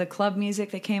 dancing to the club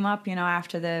music that came up,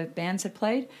 after the bands had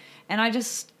played. And I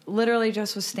just literally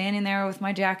just was standing there with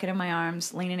my jacket in my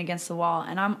arms, leaning against the wall.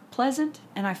 And I'm pleasant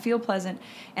and I feel pleasant.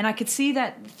 And I could see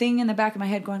that thing in the back of my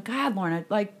head going, God, Lorna,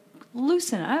 like,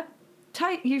 loosen up,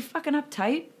 tight. You're fucking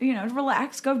uptight.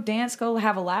 Relax. Go dance. Go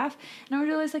have a laugh. And I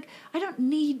realized, like, I don't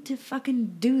need to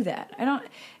fucking do that.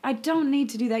 I don't need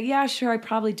to do that. Yeah, sure. I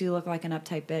probably do look like an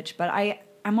uptight bitch, but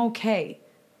I'm okay.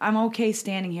 I'm okay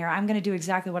standing here. I'm going to do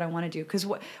exactly what I want to do. Because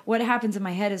what happens in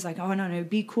my head is like, oh, no,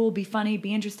 be cool, be funny,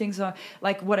 be interesting. So,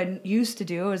 like, what I used to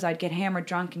do is I'd get hammered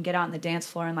drunk and get out on the dance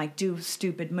floor and, like, do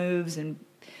stupid moves and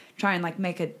try and, like,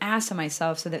 make an ass of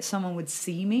myself so that someone would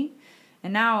see me.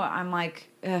 And now I'm like,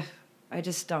 I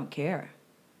just don't care.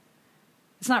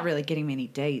 It's not really getting me any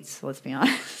dates, let's be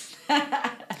honest.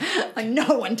 Like,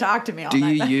 no one talked to me all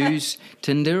night. Do you use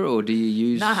Tinder or do you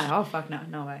use... Nah, oh, fuck no,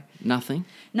 no way. Nothing?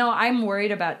 No, I'm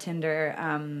worried about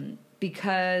Tinder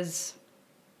because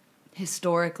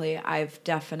historically I've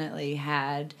definitely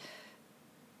had...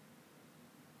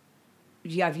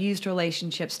 I've used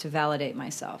relationships to validate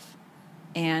myself.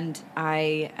 And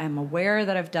I am aware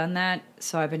that I've done that,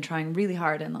 so I've been trying really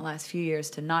hard in the last few years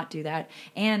to not do that.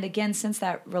 And again, since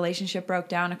that relationship broke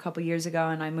down a couple years ago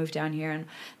and I moved down here and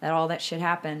all that shit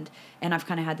happened, and I've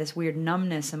kind of had this weird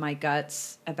numbness in my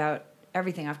guts about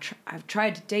everything. I've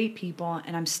tried to date people,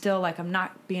 and I'm still like, I'm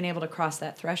not being able to cross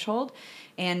that threshold.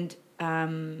 And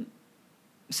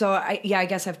so I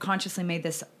guess I've consciously made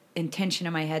this intention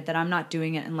in my head that I'm not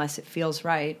doing it unless it feels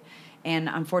right. And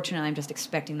unfortunately, I'm just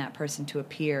expecting that person to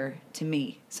appear to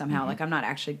me somehow. Mm-hmm. Like, I'm not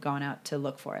actually going out to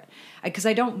look for it. Because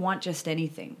I don't want just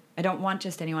anything. I don't want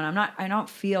just anyone. I don't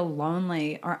feel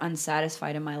lonely or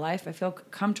unsatisfied in my life. I feel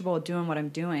comfortable doing what I'm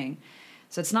doing.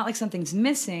 So it's not like something's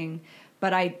missing,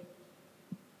 but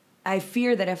I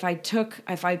fear that if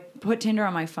I put Tinder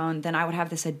on my phone, then I would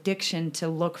have this addiction to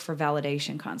look for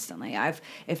validation constantly.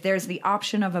 If there's the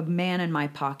option of a man in my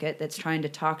pocket that's trying to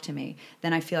talk to me,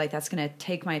 then I feel like that's going to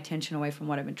take my attention away from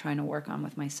what I've been trying to work on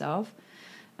with myself.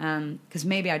 Because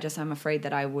maybe I'm afraid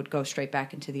that I would go straight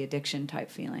back into the addiction type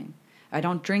feeling. I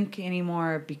don't drink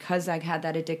anymore because I had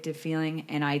that addictive feeling,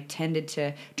 and I tended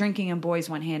to... Drinking and boys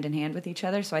went hand in hand with each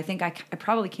other, so I think I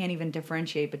probably can't even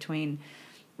differentiate between...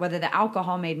 whether the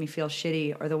alcohol made me feel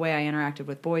shitty or the way I interacted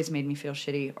with boys made me feel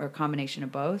shitty, or a combination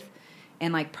of both.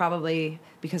 And like, probably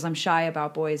because I'm shy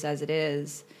about boys as it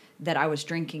is, that I was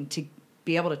drinking to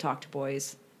be able to talk to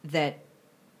boys, that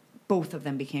both of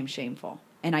them became shameful.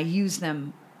 And I used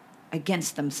them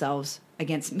against themselves,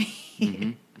 against me.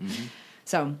 Mm-hmm. Mm-hmm.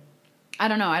 So I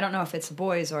don't know. I don't know if it's the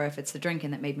boys or if it's the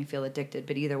drinking that made me feel addicted,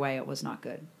 but either way, it was not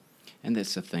good. And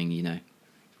that's the thing,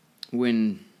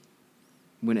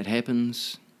 when it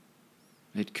happens...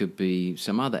 It could be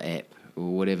some other app or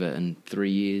whatever in 3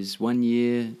 years, 1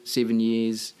 year, 7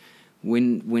 years.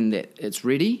 When that it's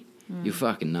ready, you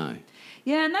fucking know.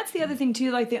 Yeah, and that's the other thing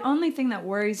too. Like, the only thing that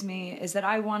worries me is that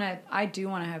I do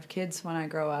want to have kids when I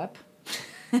grow up.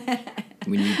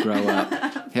 When you grow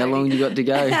up, how long you got to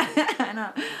go? I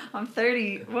know. I'm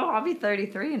 30. Well, I'll be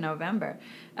 33 in November.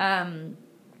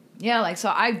 So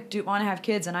I do want to have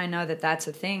kids, and I know that that's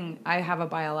a thing. I have a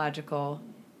biological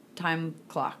time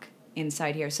clock.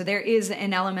 inside here. So there is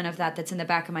an element of that that's in the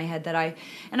back of my head that I've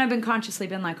been consciously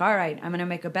been like, all right, I'm going to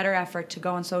make a better effort to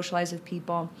go and socialize with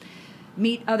people,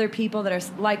 meet other people that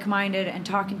are like-minded and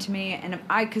talking to me. And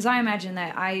because I imagine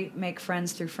that I make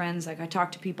friends through friends. Like I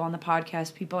talk to people on the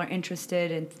podcast, people are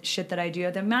interested in shit that I do.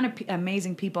 The amount of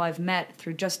amazing people I've met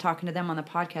through just talking to them on the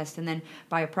podcast, and then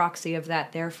by a proxy of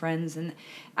that, they're friends. And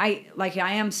I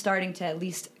am starting to at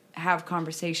least have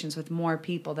conversations with more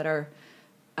people that are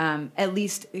at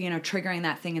least, triggering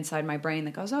that thing inside my brain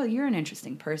that goes, oh, you're an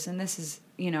interesting person. This is,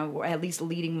 at least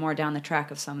leading more down the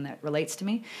track of someone that relates to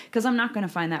me. Because I'm not going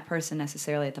to find that person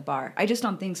necessarily at the bar. I just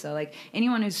don't think so. Like,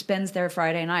 anyone who spends their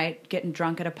Friday night getting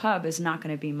drunk at a pub is not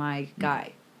going to be my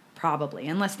guy, probably.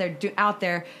 Unless they're out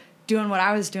there doing what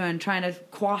I was doing, trying to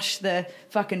quash the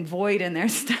fucking void in their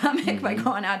stomach by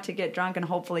going out to get drunk and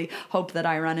hopefully hope that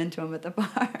I run into them at the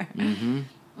bar. Mm-hmm.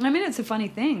 I mean, it's a funny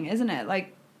thing, isn't it?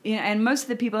 Like, and most of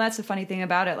the people, that's the funny thing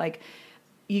about it. Like,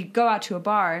 you go out to a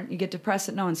bar, you get depressed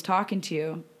that no one's talking to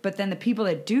you, but then the people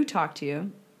that do talk to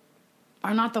you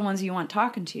are not the ones you want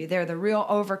talking to you. They're the real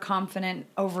overconfident,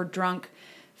 overdrunk,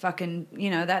 fucking,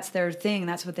 that's their thing.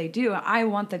 That's what they do. I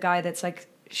want the guy that's like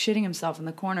shitting himself in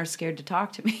the corner, scared to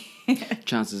talk to me.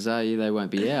 Chances are they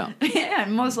won't be out. Yeah,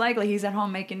 and most likely he's at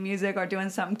home making music or doing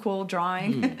something cool,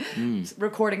 drawing,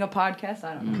 recording a podcast.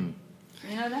 I don't know.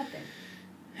 That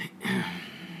thing.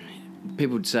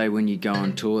 People would say when you go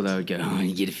on tour, they would go, oh,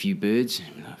 you get a few birds.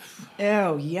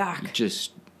 Oh, yuck.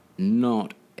 Just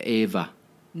not ever.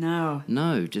 No.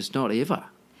 No, just not ever.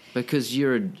 Because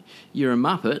you're a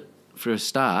muppet, for a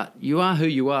start. You are who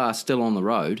you are still on the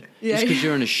road. Yeah, just because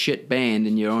you're in a shit band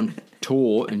and you're on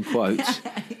tour, in quotes.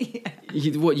 Yeah.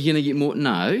 You're going to get more?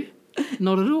 No,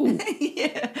 not at all.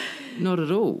 Yeah. Not at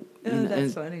all. Oh,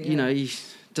 that's funny. Yeah.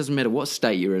 It doesn't matter what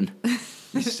state you're in.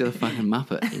 You're still a fucking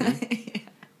muppet,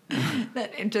 Yeah.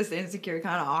 That just insecure,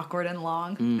 kind of awkward and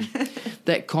long.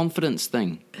 That confidence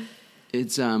thing.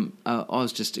 It's I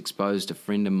was just exposed to a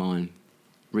friend of mine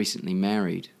recently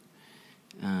married.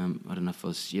 I don't know if I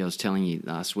was telling you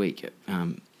last week.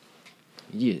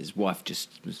 His wife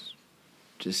just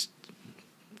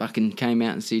fucking came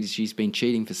out and said she's been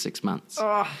cheating for 6 months.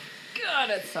 Oh, God,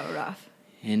 it's so rough.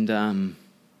 And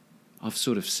I've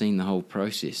sort of seen the whole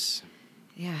process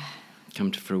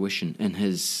come to fruition in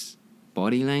his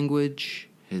body language,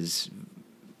 his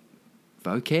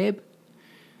vocab,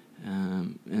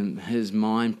 and his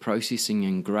mind processing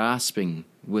and grasping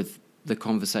with the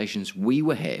conversations we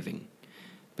were having.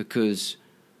 Because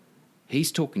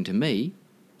he's talking to me,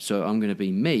 so I'm going to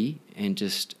be me and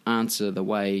just answer the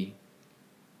way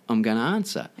I'm going to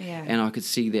answer. Yeah. And I could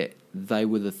see that they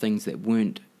were the things that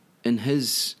weren't in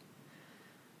his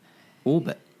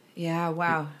orbit. Yeah,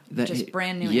 wow. Just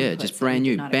brand new. Yeah, just brand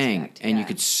new. Bang. Expect. And you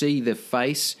could see the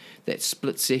face, that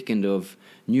split second of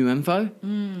new info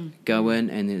go in,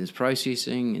 and then it's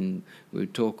processing, and we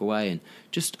would talk away. And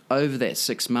just over that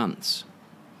 6 months,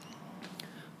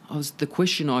 the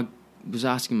question I was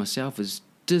asking myself is,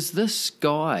 does this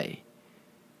guy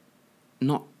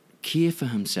not care for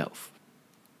himself?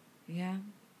 Yeah.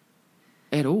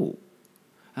 At all?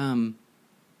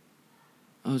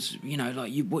 I was,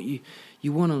 like you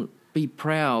want to be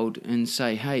proud and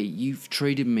say, hey, you've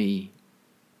treated me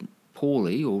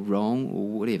poorly or wrong or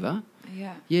whatever.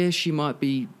 Yeah. Yeah, she might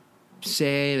be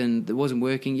sad and it wasn't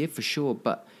working, yeah, for sure.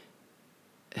 But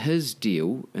his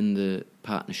deal in the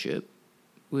partnership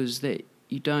was that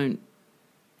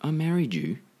I married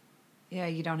you. Yeah,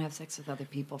 you don't have sex with other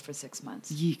people for 6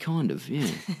 months. Yeah, kind of, yeah.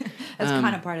 That's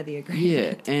kind of part of the agreement.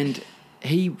 Yeah, and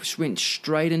he went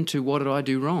straight into, what did I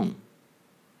do wrong?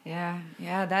 Yeah,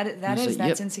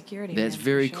 that's insecurity. That's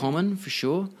very common, for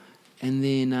sure. And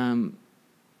then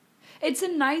it's a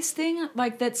nice thing,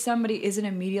 like, that somebody isn't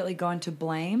immediately going to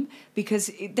blame,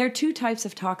 because there are two types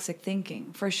of toxic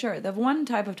thinking, for sure. The one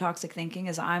type of toxic thinking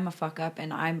is, I'm a fuck up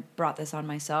and I brought this on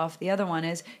myself. The other one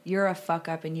is, you're a fuck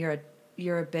up and you're a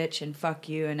bitch and fuck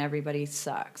you and everybody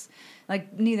sucks.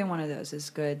 Like, neither one of those is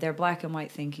good. They're black and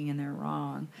white thinking and they're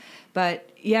wrong. But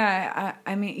yeah,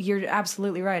 I mean, you're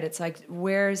absolutely right. It's like,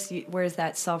 where's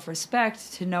that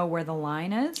self-respect to know where the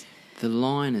line is? The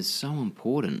line is so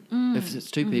important. If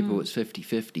it's two people, it's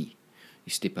 50-50.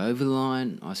 You step over the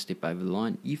line, I step over the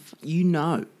line. You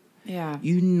know. Yeah.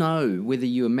 You know whether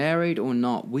you're married or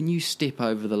not. When you step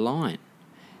over the line,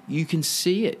 you can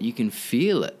see it. You can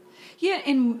feel it. Yeah,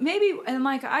 and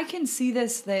like, I can see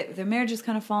this, that the marriage is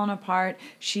kind of falling apart.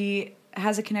 She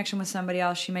has a connection with somebody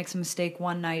else. She makes a mistake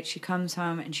one night. She comes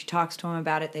home and she talks to him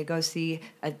about it. They go see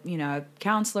a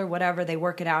counselor, whatever. They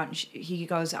work it out. And he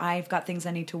goes, I've got things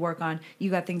I need to work on. You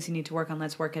got things you need to work on.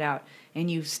 Let's work it out. And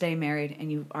you stay married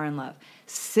and you are in love.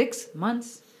 6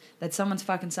 months. that someone's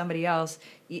fucking somebody else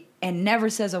and never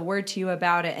says a word to you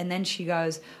about it, and then she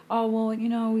goes, oh, well, you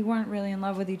know, we weren't really in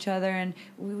love with each other and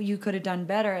you could have done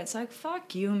better. It's like,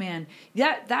 fuck you, man.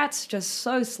 That's just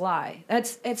so sly.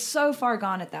 It's so far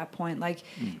gone at that point. Like,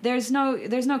 there's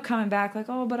no coming back like,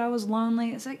 oh, but I was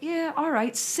lonely. It's like, yeah, all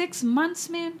right, 6 months,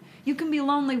 man. You can be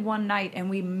lonely one night and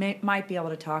we might be able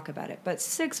to talk about it, but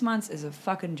 6 months is a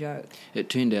fucking joke. It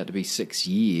turned out to be 6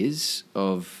 years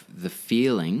of the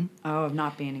feeling of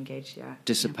not being engaged,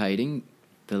 dissipating,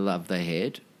 the love they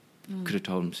had. Could have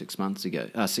told him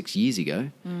 6 years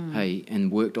ago, hey,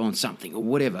 and worked on something or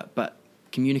whatever, but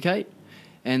communicate.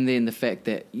 And then the fact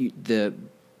that the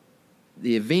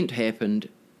event happened,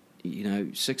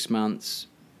 6 months,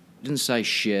 didn't say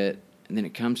shit, and then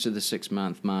it comes to the 6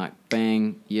 month mark,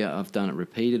 bang, yeah, I've done it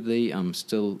repeatedly, I'm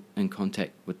still in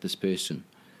contact with this person.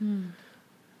 And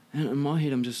in my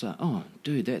head I'm just like, oh,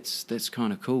 dude, that's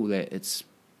kind of cool that it's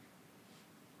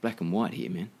black and white here,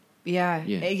 man. Yeah.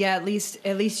 At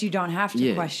least you don't have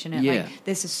to question it. Yeah. Like,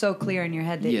 this is so clear in your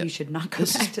head that you should not go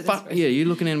back to this person. Yeah, you're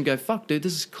looking at him and go, fuck, dude,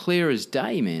 this is clear as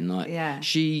day, man. Like,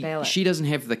 she doesn't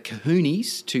have the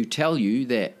kahoonies to tell you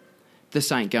that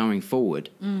this ain't going forward,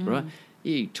 right?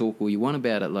 You talk all you want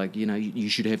about it, like, you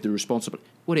should have the responsibility,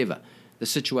 whatever. The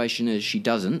situation is she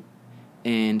doesn't,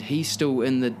 and he's still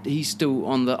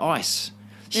on the ice.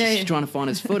 She's trying to find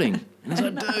his footing. And I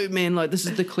was like, dude, man, like, this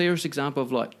is the clearest example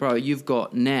of, like, bro, you've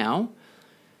got now,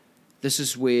 this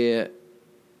is where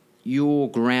you're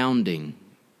grounding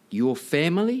your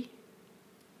family,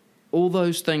 all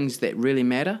those things that really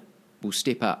matter will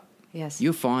step up. Yes.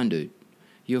 You're fine, dude.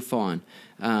 You're fine.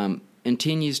 In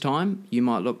 10 years' time, you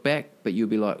might look back, but you'll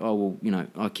be like, oh, well,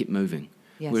 I kept moving.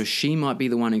 Yes. Whereas she might be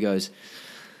the one who goes,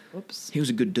 oops, he was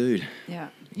a good dude. Yeah.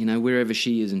 Wherever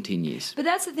she is in 10 years. But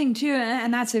that's the thing, too,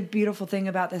 and that's a beautiful thing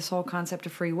about this whole concept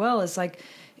of free will is, like,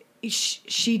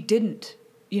 she didn't.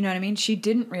 You know what I mean? She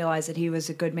didn't realize that he was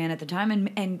a good man at the time.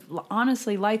 And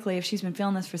honestly, likely, if she's been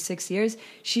feeling this for 6 years,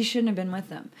 she shouldn't have been with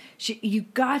him.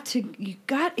 That's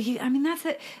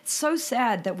it. It's so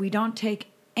sad that we don't take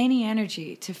any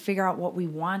energy to figure out what we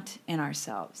want in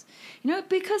ourselves.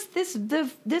 Because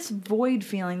this void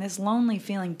feeling, this lonely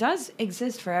feeling does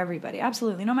exist for everybody.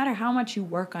 Absolutely. No matter how much you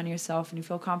work on yourself and you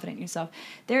feel confident in yourself,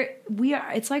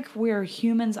 it's like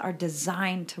humans are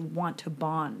designed to want to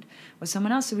bond with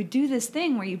someone else. So we do this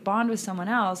thing where you bond with someone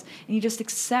else and you just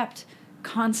accept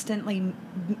constant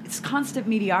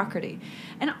mediocrity,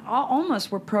 and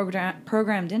almost we're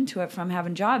programmed into it from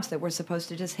having jobs that we're supposed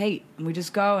to just hate, and we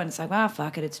just go and it's like,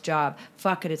 fuck it, it's job,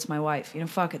 fuck it, it's my wife,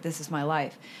 fuck it, this is my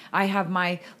life. I have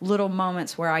my little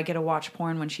moments where I get to watch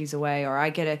porn when she's away, or I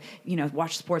get to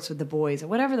watch sports with the boys, or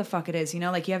whatever the fuck it is,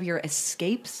 like you have your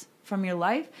escapes from your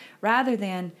life, rather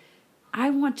than I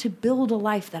want to build a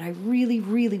life that I really,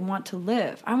 really want to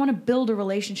live. I want to build a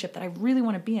relationship that I really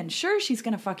want to be in. Sure, she's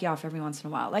going to fuck you off every once in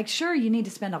a while. Like, sure, you need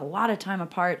to spend a lot of time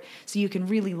apart so you can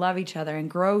really love each other and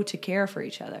grow to care for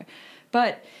each other.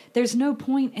 But there's no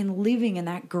point in living in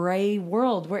that gray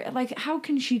world where, like, how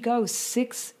can she go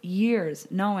 6 years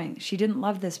knowing she didn't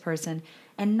love this person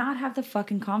and not have the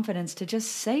fucking confidence to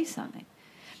just say something?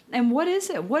 And what is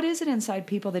it? What is it inside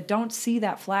people that don't see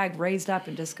that flag raised up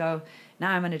and just go,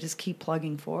 nah, I'm going to just keep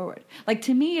plugging forward? Like,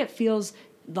 to me, it feels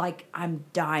like I'm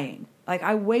dying. Like,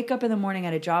 I wake up in the morning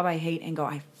at a job I hate and go,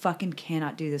 I fucking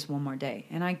cannot do this one more day.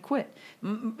 And I quit.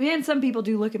 And some people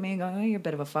do look at me and go, oh, you're a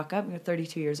bit of a fuck up. You're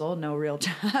 32 years old, no real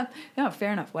job. No,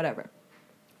 fair enough, whatever.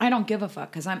 I don't give a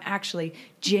fuck because I'm actually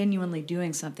genuinely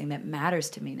doing something that matters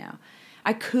to me now.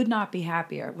 I could not be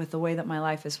happier with the way that my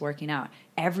life is working out.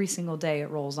 Every single day it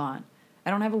rolls on.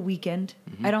 I don't have a weekend.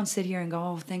 Mm-hmm. I don't sit here and go,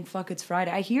 oh, thank fuck it's Friday.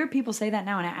 I hear people say that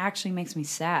now, and it actually makes me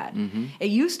sad. Mm-hmm.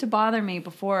 It used to bother me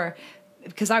before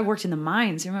because I worked in the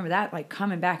mines. You remember that? Like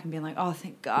coming back and being like, oh,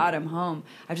 thank God I'm home.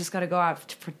 I've just got to go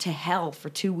out to hell for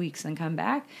 2 weeks and come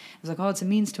back. I was like, oh, it's a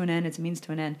means to an end. It's a means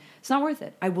to an end. It's not worth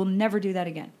it. I will never do that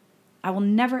again. I will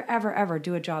never, ever, ever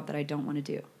do a job that I don't want to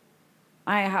do.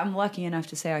 I'm lucky enough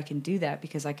to say I can do that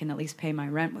because I can at least pay my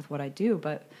rent with what I do,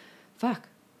 but fuck,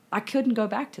 I couldn't go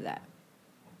back to that.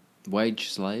 Wage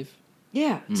slave?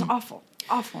 Yeah, it's awful.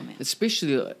 Awful, man.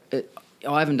 Especially,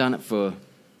 I haven't done it for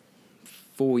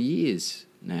 4 years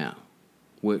now,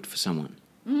 worked for someone.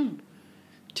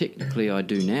 Technically I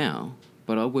do now,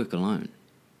 but I work alone.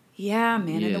 Yeah,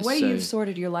 man, and the way you've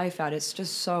sorted your life out, it's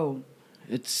just so...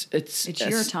 It's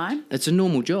your time? It's a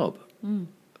normal job,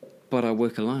 but I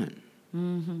work alone.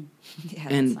 Mm-hmm. Yeah,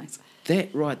 and that's nice.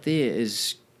 That right there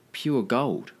is pure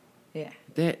gold. Yeah.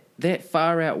 That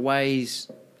far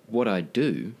outweighs what I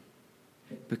do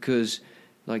because,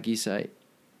 like you say,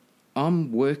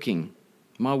 I'm working.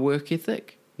 My work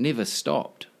ethic never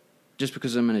stopped. just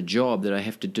because I'm in a job that I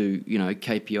have to do, you know,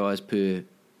 KPIs per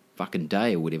fucking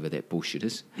day or whatever that bullshit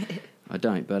is. I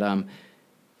don't, but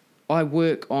I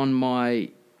work on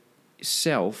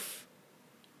myself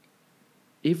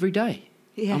every day.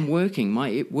 Yeah. I'm working.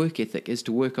 My work ethic is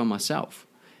to work on myself.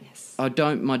 Yes.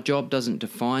 My job doesn't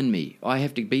define me. I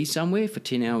have to be somewhere for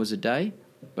 10 hours a day,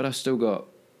 but I've still got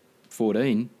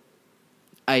 14.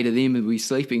 8 of them will be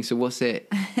sleeping, so what's that?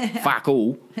 Fuck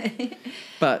all.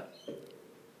 But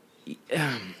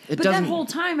But that whole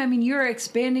time, I mean, you're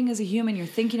expanding as a human. You're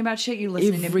thinking about shit. You're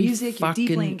listening to music. You're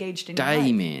deeply engaged in your life.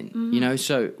 Day, man. Mm-hmm. You know,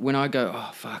 so when I go,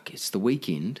 oh, fuck, it's the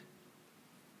weekend,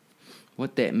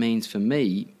 what that means for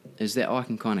me is that I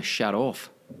can kind of shut off.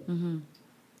 Mm-hmm.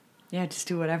 Yeah, just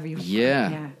do whatever you want.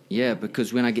 Yeah,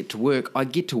 because when I get to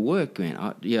work, man.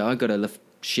 I got to lift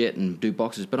shit and do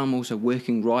boxes, but I'm also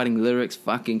working, writing lyrics,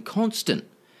 fucking constant.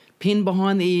 Pen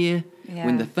behind the ear. Yeah.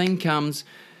 When the thing comes...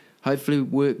 Hopefully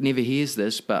work never hears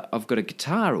this, but I've got a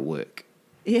guitar at work.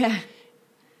 Yeah.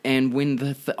 And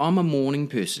when I'm a morning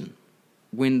person.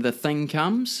 When the thing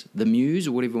comes, the muse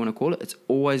or whatever you want to call it, it's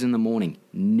always in the morning,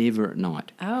 never at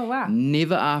night. Oh, wow.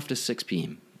 Never after 6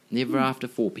 p.m. Never after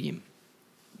 4 p.m.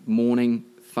 Morning,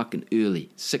 fucking early,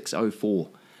 6:04.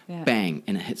 Yeah. Bang,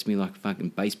 and it hits me like a fucking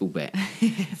baseball bat.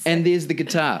 And there's the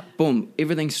guitar. Boom,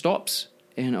 everything stops.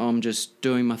 And I'm just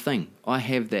doing my thing. I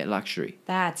have that luxury.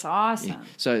 That's awesome. Yeah.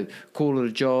 So call it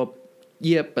a job,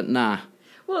 but nah.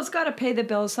 Well, it's got to pay the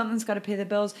bills. Something's got to pay the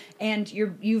bills, and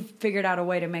you've figured out a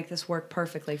way to make this work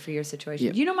perfectly for your situation.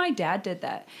 Yep. You know, my dad did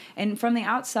that, and from the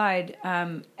outside,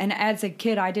 and as a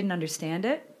kid, I didn't understand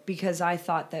it because I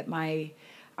thought that I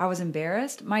was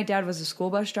embarrassed. My dad was a school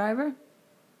bus driver.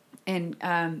 And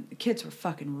kids were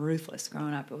fucking ruthless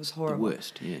growing up. It was horrible. The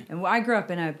worst, yeah. And I grew up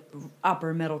in a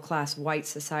upper middle class white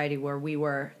society where we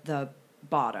were the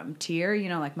bottom tier. You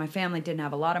know, like my family didn't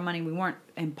have a lot of money. We weren't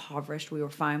impoverished. We were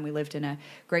fine. We lived in a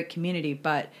great community,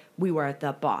 but we were at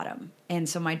the bottom. And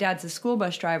so my dad's a school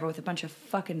bus driver with a bunch of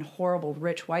fucking horrible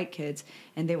rich white kids,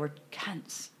 and they were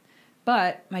cunts.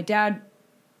 But my dad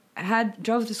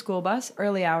drove the school bus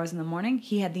early hours in the morning.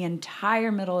 He had the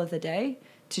entire middle of the day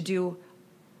to do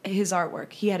his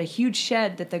artwork. He had a huge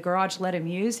shed that the garage let him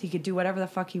use. He could do whatever the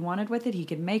fuck he wanted with it. He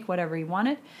could make whatever he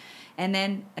wanted. And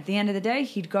then at the end of the day,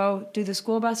 he'd go do the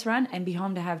school bus run and be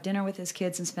home to have dinner with his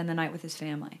kids and spend the night with his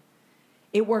family.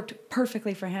 It worked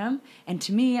perfectly for him. And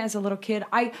to me, as a little kid,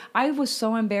 I was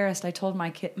so embarrassed. I told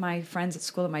my friends at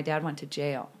school that my dad went to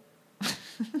jail.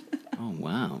 Oh,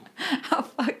 wow. How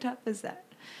fucked up is that?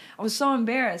 I was so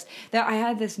embarrassed that I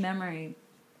had this memory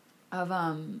of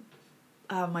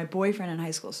my boyfriend in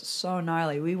high school. So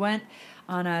gnarly. We went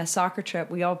on a soccer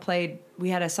trip. We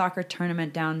had a soccer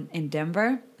tournament down in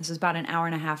Denver. This was about an hour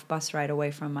and a half bus ride away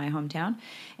from my hometown.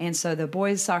 And so the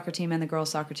boys' soccer team and the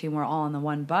girls' soccer team were all on the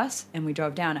one bus, and we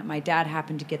drove down it. My dad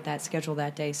happened to get that schedule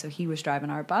that day, so he was driving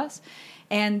our bus.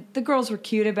 And the girls were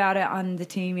cute about it on the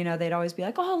team. You know, they'd always be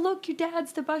like, oh, look, your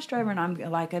dad's the bus driver. And I'm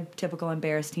like a typical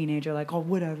embarrassed teenager, like, oh,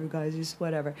 whatever, guys, just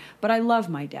whatever. But I love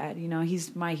my dad. You know,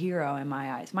 he's my hero in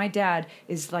my eyes. My dad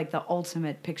is like the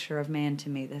ultimate picture of man to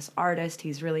me, this artist.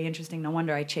 He's really interesting. No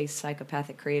wonder I chase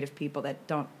psychopathic, creative people that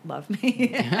don't love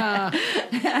me.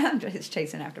 I'm just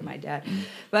chasing after my dad.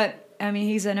 But I mean,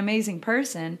 he's an amazing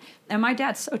person, and my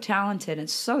dad's so talented and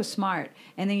so smart.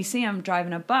 And then you see him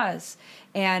driving a bus,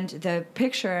 and the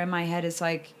picture in my head is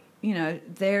like, you know,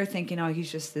 they're thinking, oh,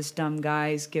 he's just this dumb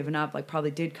guy, he's given up, like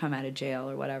probably did come out of jail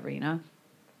or whatever, you know.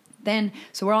 Then,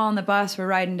 so we're all on the bus, we're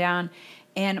riding down,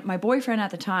 and my boyfriend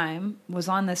at the time was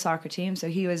on the soccer team, so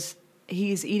he's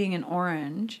eating an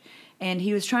orange, and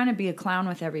he was trying to be a clown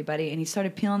with everybody, and he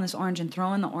started peeling this orange and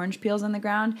throwing the orange peels on the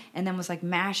ground, and then was like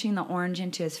mashing the orange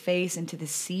into his face, into the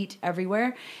seat,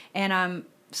 everywhere. And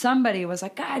somebody was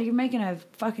like, God, you're making a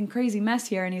fucking crazy mess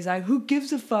here. And he's like, who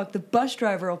gives a fuck? The bus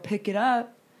driver will pick it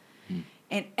up.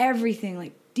 And everything,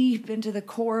 like deep into the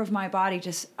core of my body,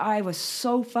 I was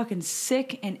so fucking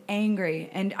sick and angry.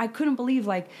 And I couldn't believe,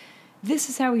 like, this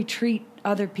is how we treat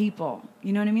other people.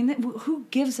 You know what I mean? Who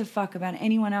gives a fuck about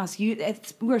anyone else?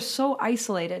 We're so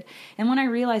isolated. And when I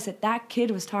realized that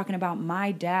kid was talking about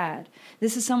my dad,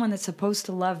 this is someone that's supposed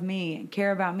to love me and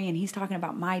care about me, and he's talking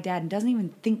about my dad and doesn't even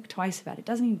think twice about it,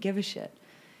 doesn't even give a shit.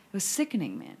 It was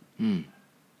sickening, man.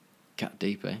 Cut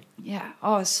deep, eh? Yeah.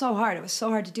 Oh, it's so hard. It was so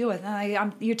hard to deal with.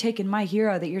 And you're taking my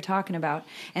hero that you're talking about.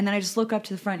 And then I just look up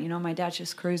to the front. You know, my dad's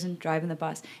just cruising, driving the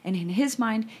bus. And in his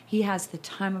mind, he has the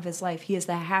time of his life. He is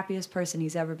the happiest person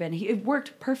he's ever been. It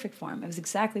worked perfect for him. It was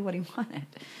exactly what he wanted.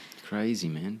 Crazy,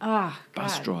 man. Ah,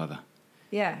 bus God. driver.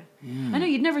 Yeah. I know,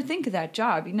 you'd never think of that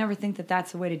job. You'd never think that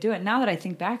that's the way to do it. Now that I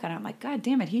think back on it, I'm like, God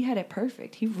damn it, he had it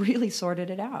perfect. He really sorted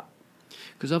it out.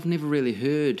 Because I've never really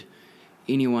heard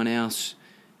anyone else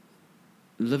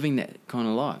living that kind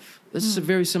of life. This is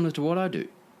very similar to what I do.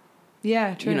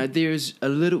 Yeah, true. You know, there's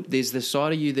the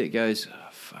side of you that goes, oh,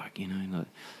 fuck, you know, like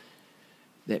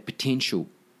that potential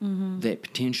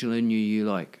in you, you're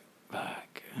like,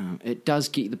 fuck. It does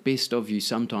get the best of you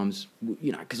sometimes,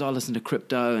 you know, because I listen to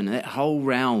crypto and that whole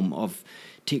realm of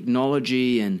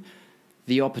technology and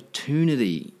the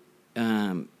opportunity,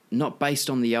 not based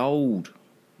on the old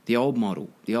model.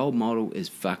 The old model is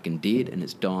fucking dead and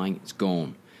it's dying, it's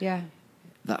gone. Yeah.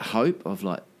 That hope of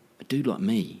like a dude like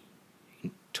me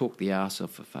can talk the ass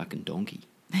off a fucking donkey.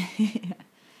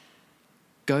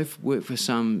 Go work for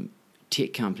some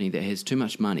tech company that has too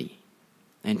much money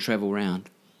and travel around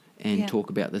and talk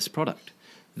about this product.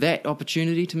 That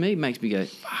opportunity to me makes me go,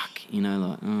 fuck, you know,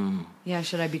 like, oh. Yeah,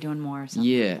 should I be doing more or something?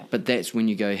 Yeah, like that? but that's when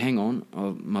you go, hang on,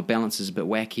 my balance is a bit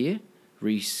whack here.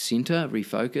 Recenter,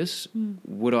 refocus.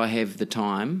 Would I have the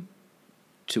time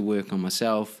to work on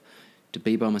myself, to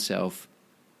be by myself?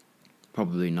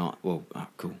 Probably not. Well,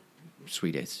 cool.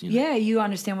 Sweet ass. You know? Yeah, you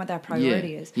understand what that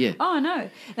priority is. Yeah. Oh, no.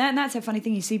 That's a funny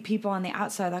thing. You see people on the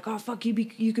outside like, oh, fuck,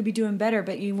 you could be doing better.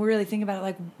 But you really think about it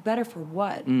like, better for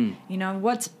what? You know,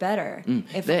 what's better?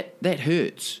 If That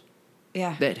hurts.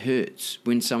 Yeah. That hurts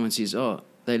when someone says, oh,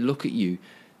 they look at you.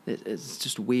 It's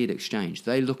just a weird exchange.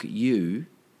 They look at you,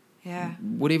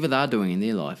 whatever they're doing in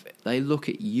their life, they look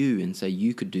at you and say,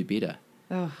 you could do better.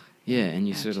 Oh, yeah, and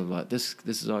you're sort of like, this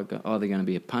is either going to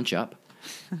be a punch-up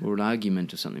or an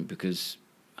argument or something because,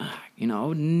 you know, I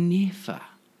would never,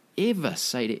 ever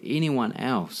say to anyone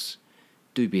else,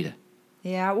 do better.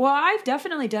 yeah. Well, I've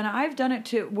definitely done it. I've done it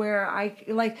to where I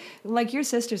like your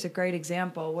sister's a great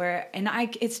example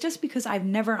it's just because I've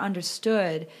never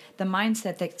understood the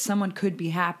mindset that someone could be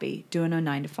happy doing a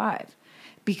 9-to-5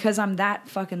 because I'm that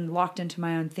fucking locked into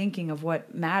my own thinking of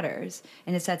what matters.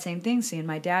 And it's that same thing. Seeing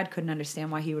my dad couldn't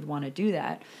understand why he would want to do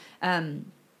that.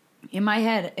 In my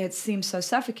head, it seems so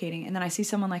suffocating. And then I see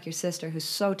someone like your sister who's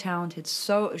so talented,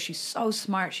 she's so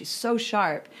smart, she's so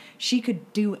sharp. She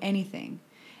could do anything.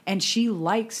 And she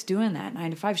likes doing that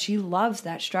 9-to-5. She loves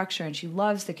that structure and she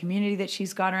loves the community that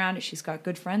she's got around her. She's got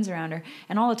good friends around her.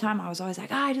 And all the time I was always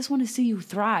like, I just want to see you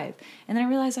thrive. And then I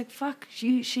realized like, fuck,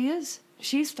 she is.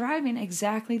 She's thriving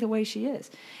exactly the way she is.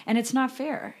 And it's not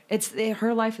fair.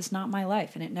 Her life is not my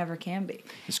life and it never can be.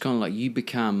 It's kind of like you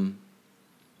become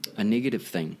a negative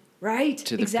thing. Right,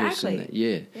 to the person that,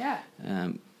 Yeah.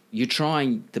 You're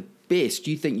trying the best.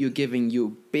 You think you're giving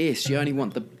your best. You only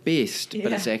want the best,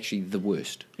 but it's actually the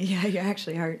worst. Yeah, you're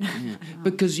actually hurt. Yeah.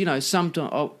 Because, you know,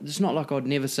 sometimes it's not like I'd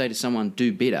never say to someone,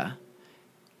 do better.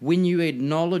 When you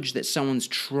acknowledge that someone's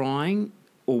trying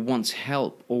or wants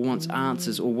help or wants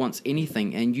answers or wants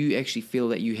anything and you actually feel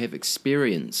that you have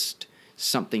experienced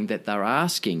something that they're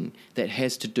asking that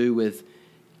has to do with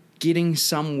getting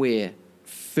somewhere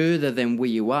further than where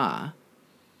you are,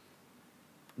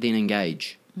 then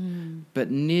engage.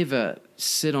 But never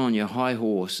sit on your high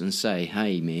horse and say,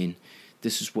 hey, man,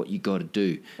 this is what you got to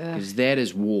do. Because that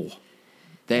is war.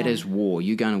 That is war.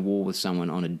 You're going to war with someone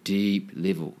on a deep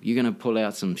level. You're going to pull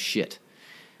out some shit.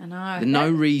 I know. For no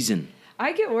reason.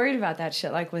 I get worried about that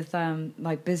shit, like with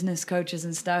like business coaches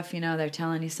and stuff. You know, they're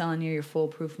selling you your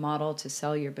foolproof model to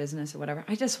sell your business or whatever.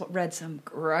 I just read some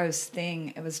gross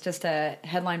thing. It was just a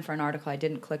headline for an article. I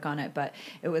didn't click on it, but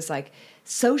it was like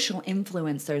social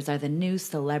influencers are the new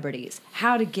celebrities.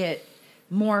 How to get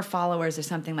more followers or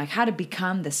something, like how to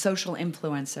become the social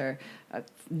influencer,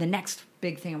 the next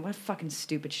big thing. What fucking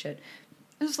stupid shit.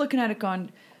 I was looking at it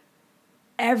going,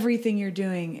 everything you're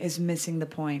doing is missing the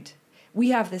point.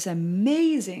 We have this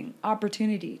amazing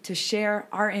opportunity to share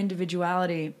our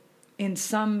individuality in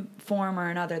some form or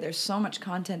another. There's so much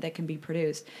content that can be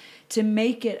produced to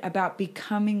make it about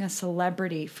becoming a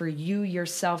celebrity for you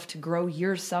yourself, to grow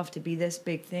yourself to be this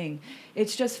big thing.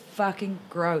 It's just fucking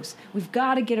gross. We've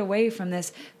got to get away from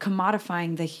this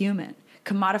commodifying the human,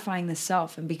 commodifying the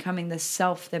self and becoming the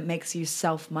self that makes you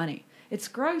self money. It's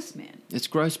gross, man. It's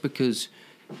gross because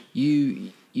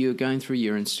you're going through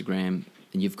your Instagram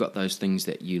and you've got those things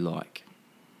that you like.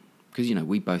 Because, you know,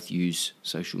 we both use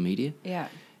social media. Yeah.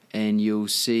 And you'll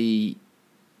see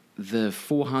the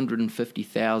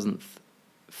 450,000th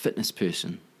fitness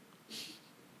person.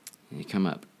 And you come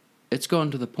up. It's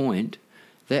gotten to the point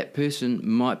that person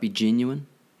might be genuine.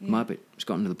 It's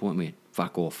gotten to the point where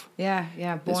fuck off.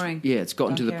 Yeah, boring. It's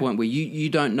gotten to the point where you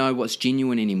don't know what's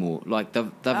genuine anymore. Like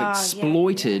they've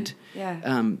exploited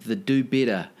the do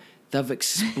better. They've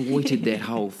exploited that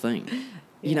whole thing.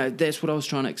 You know, that's what I was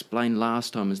trying to explain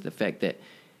last time, is the fact that,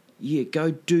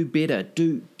 go do better,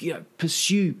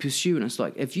 pursue. And it's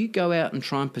like, if you go out and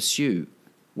try and pursue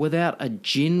without a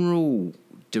general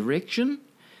direction,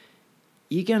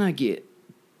 you're going to get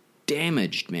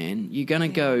damaged, man. You're going to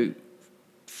go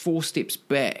 4 steps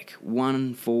back,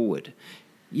 1 forward.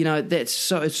 You know, it's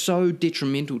so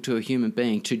detrimental to a human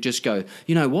being to just go,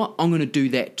 you know what, I'm going to do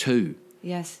that too.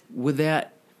 Yes. Without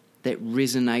that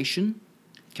resonation,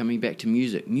 coming back to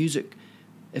music,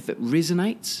 if it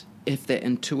resonates, if that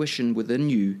intuition within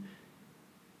you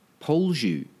pulls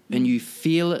you and you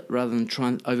feel it rather than try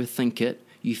and overthink it,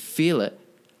 you feel it,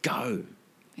 go.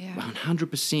 Yeah.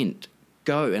 100%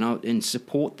 go and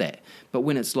support that. But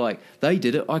when it's like, they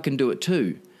did it, I can do it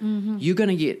too, you're going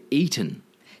to get eaten.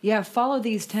 Yeah, follow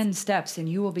these 10 steps and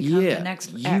you will become the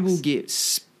next X. You will get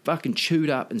fucking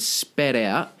chewed up and spat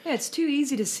out. Yeah, it's too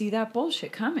easy to see that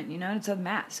bullshit coming, you know? It's a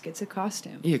mask. It's a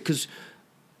costume. Yeah, because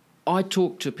I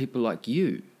talk to people like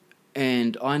you,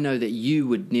 and I know that you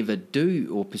would never do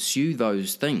or pursue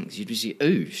those things. You'd just say,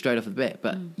 ooh, straight off the bat.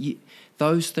 But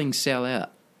those things sell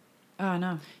out. Oh,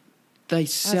 no. They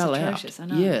sell That's out. atrocious, I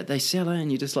know. Yeah, they sell out,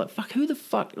 and you're just like, fuck, who the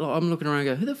fuck? Like, I'm looking around and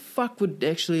go, who the fuck would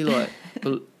actually, like...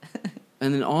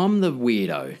 And then I'm the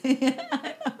weirdo.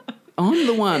 I'm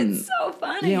the one. It's so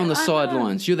funny. Yeah, on the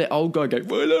sidelines. You're that old guy going,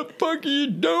 what the fuck are you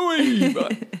doing?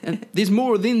 And there's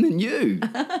more of them than you.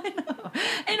 I know.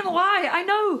 And why? I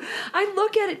know. I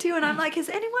look at it too and I'm like, is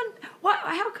anyone,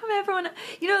 how come everyone,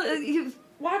 you know, you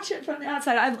watch it from the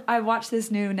outside. I watched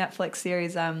this new Netflix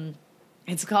series.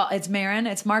 It's Maron.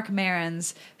 It's Mark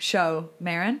Maron's show,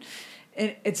 Maron.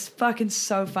 It's fucking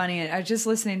so funny. And I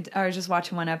was just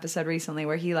watching one episode recently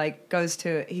where he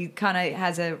he kind of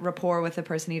has a rapport with the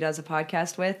person he does a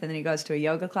podcast with, and then he goes to a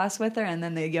yoga class with her, and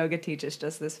then the yoga teacher's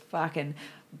just this fucking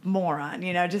moron,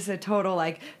 you know, just a total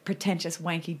like pretentious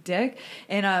wanky dick.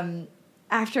 And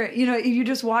after, you know, you're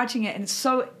just watching it and it's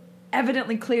so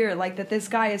evidently clear like that this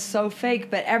guy is so fake,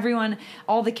 but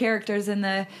all the characters in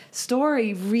the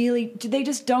story really, they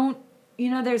just don't, you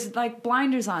know, there's like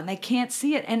blinders on. They can't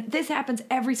see it. And this happens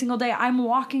every single day. I'm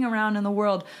walking around in the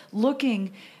world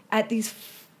looking at these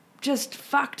just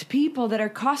fucked people that are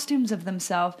costumes of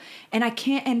themselves. And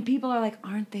and people are like,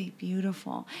 aren't they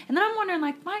beautiful? And then I'm wondering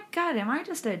like, my God, am I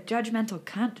just a judgmental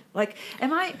cunt? Like,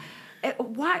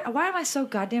 why am I so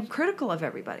goddamn critical of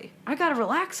everybody? I got to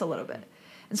relax a little bit.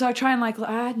 And so I try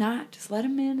and just let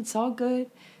them in. It's all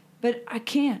good. But I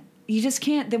can't. You just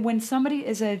can't. That when somebody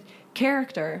is a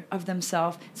character of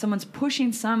themselves, someone's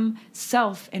pushing some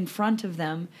self in front of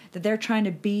them, that they're trying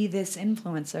to be this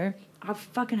influencer, I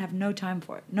fucking have no time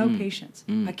for it. No patience.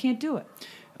 I can't do it.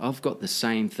 I've got the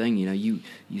same thing, you know, you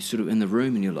sort of in the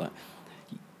room and you're like,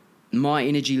 my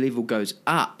energy level goes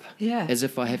up as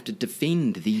if I have to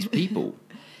defend these people.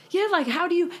 Yeah, like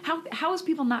how is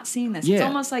people not seeing this? Yeah. It's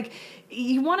almost like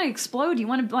you want to explode. You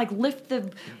want to like lift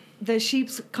the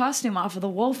sheep's costume off of the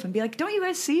wolf and be like, don't you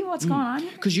guys see what's going on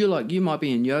here? Because you're like, you might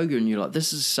be in yoga and you're like,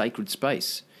 this is a sacred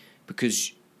space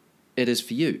because it is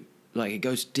for you. Like it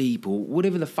goes deep or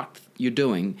whatever the fuck you're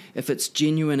doing. If it's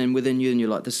genuine and within you and you're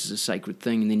like, this is a sacred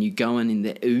thing, and then you go in and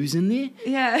the ooze in there.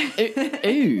 Yeah.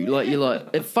 Ooh, like you're like,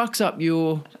 it fucks up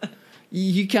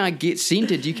you can't get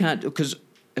centered. You can't, because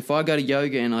if I go to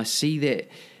yoga and I see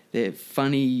that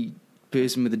funny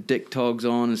person with the dick togs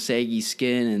on and saggy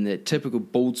skin and that typical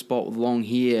bald spot with long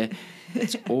hair,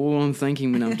 that's all I'm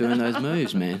thinking when I'm doing those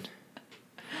moves, man.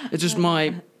 It's just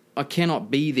I cannot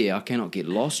be there. I cannot get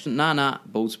lost. Nah,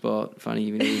 bald spot,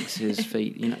 funny legs, his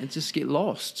feet, you know, it just get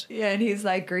lost. Yeah, and he's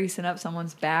like greasing up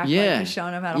someone's back, like just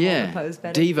showing him how to hold the pose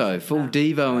better. Devo, full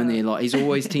Devo in there. Like he's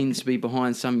always tends to be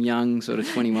behind some young sort of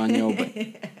 21-year-old, but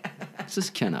what's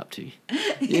this cunt up to?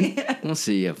 I'll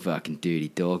see you, fucking dirty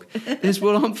dog. That's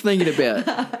what I'm thinking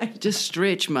about. Just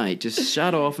stretch, mate. Just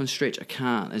shut off and stretch. I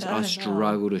can't. I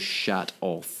struggle to shut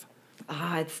off.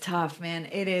 It's tough, man.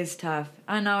 It is tough.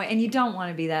 I know, and you don't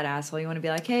want to be that asshole. You want to be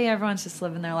like, hey, everyone's just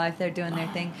living their life. They're doing their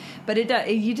thing. But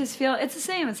you just feel, it's the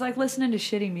same. It's like listening to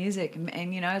shitty music.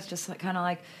 And you know, it's just like, kind of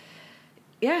like,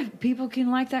 yeah, people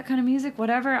can like that kind of music,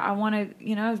 whatever. I want to,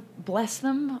 you know, bless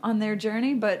them on their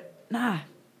journey. But nah,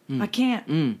 I can't.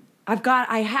 You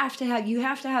have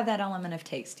to have that element of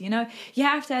taste, you know? You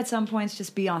have to at some points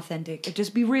just be authentic.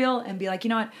 Just be real and be like, you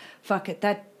know what? Fuck it.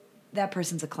 That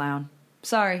person's a clown.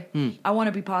 Sorry. I want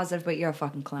to be positive, but you're a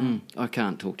fucking clown. I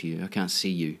can't talk to you. I can't see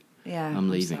you. Yeah,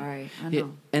 I'm leaving. Sorry. I know. Yeah,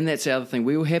 and that's the other thing.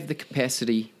 We all have the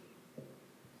capacity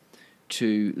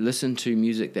to listen to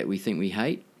music that we think we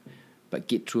hate, but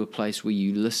get to a place where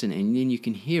you listen and then you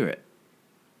can hear it.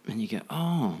 And you go,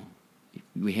 oh,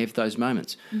 we have those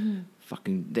moments.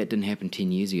 Fucking, that didn't happen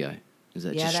 10 years ago. Is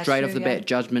that just straight off the bat,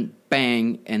 judgment,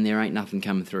 bang, and there ain't nothing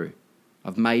coming through.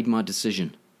 I've made my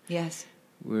decision. Yes.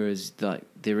 Whereas like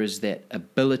there is that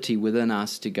ability within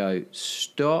us to go,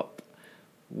 stop,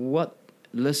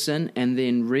 listen, and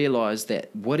then realise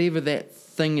that whatever that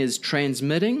thing is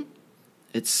transmitting,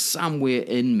 it's somewhere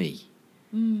in me.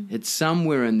 It's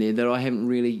somewhere in there that I haven't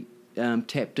really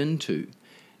tapped into.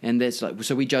 And that's like,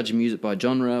 so we judge music by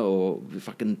genre, or we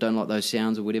fucking don't like those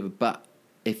sounds or whatever. But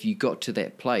if you got to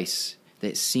that place,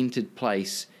 that centered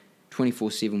place,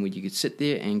 24/7, where you could sit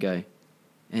there and go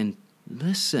and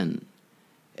listen,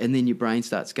 and then your brain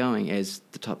starts going, as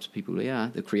the types of people we are,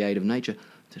 the creative nature.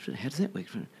 How does that work?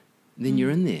 Then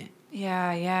you're in there.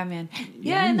 Yeah, man.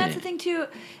 Yeah, and that's the thing too.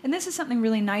 And this is something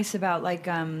really nice about like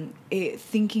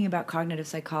thinking about cognitive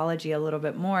psychology a little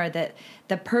bit more. That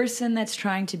the person that's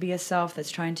trying to be a self,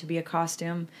 that's trying to be a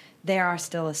costume, they are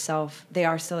still a self. They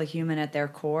are still a human at their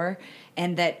core.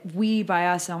 And that we, by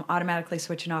us, automatically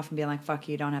switching off and being like, "Fuck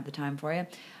you, don't have the time for you."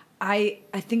 I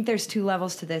think there's two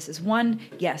levels to this. Is one,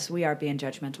 yes, we are being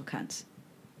judgmental cunts.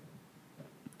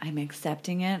 I'm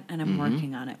accepting it and I'm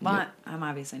working on it. Well, yep. I'm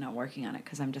obviously not working on it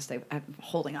because I'm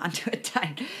holding on to it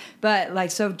tight. But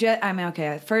like, so I mean,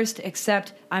 okay, first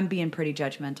accept I'm being pretty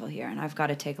judgmental here and I've got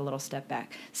to take a little step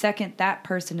back. Second, that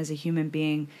person is a human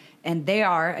being and they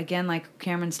are, again, like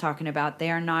Cameron's talking about,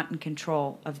 they are not in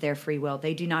control of their free will.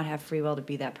 They do not have free will to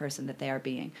be that person that they are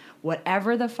being.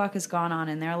 Whatever the fuck has gone on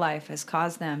in their life has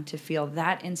caused them to feel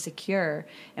that insecure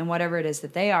in whatever it is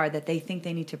that they are, that they think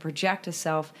they need to project a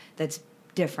self that's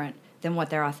different than what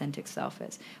their authentic self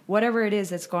is. Whatever it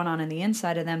is that's going on in the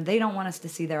inside of them, they don't want us to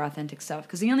see their authentic self.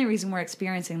 Because the only reason we're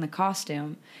experiencing the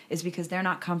costume is because they're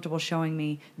not comfortable showing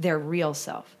me their real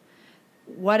self.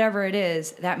 Whatever it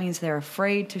is, that means they're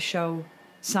afraid to show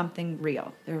something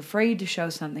real. They're afraid to show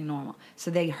something normal.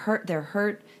 So they're hurt,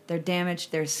 they're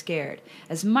damaged, they're scared.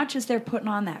 As much as they're putting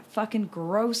on that fucking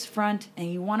gross front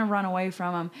and you want to run away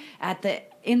from them, at the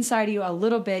inside of you a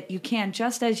little bit, you can,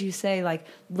 just as you say, like,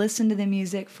 listen to the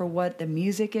music for what the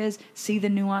music is, see the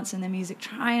nuance in the music,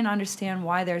 try and understand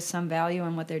why there's some value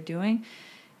in what they're doing.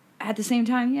 At the same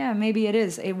time, yeah, maybe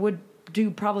it would do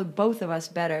probably both of us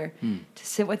better to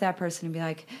sit with that person and be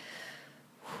like,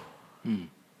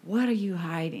 what are you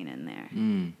hiding in there?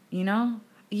 You know,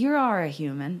 you are a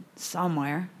human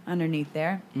somewhere underneath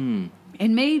there.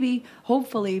 And maybe,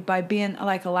 hopefully, by being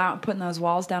like putting those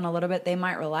walls down a little bit, they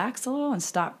might relax a little and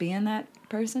stop being that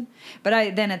person.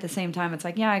 But then at the same time, it's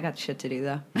like, yeah, I got shit to do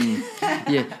though.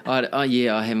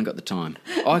 I haven't got the time.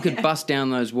 I could bust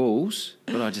down those walls,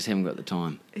 but I just haven't got the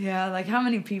time. Yeah, like how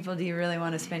many people do you really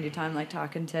want to spend your time like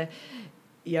talking to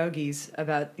yogis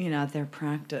about, you know, their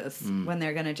practice when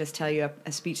they're going to just tell you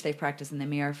a speech they've practiced in the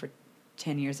mirror for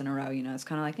 10 years in a row? You know, it's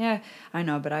kind of like, yeah, I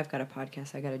know, but I've got a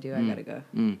podcast I got to do. I got to go.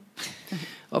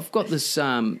 I've got this,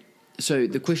 so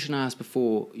the question I asked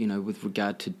before, you know, with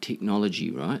regard to technology,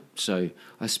 right? So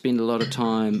I spend a lot of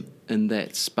time in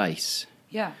that space.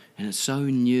 Yeah. And it's so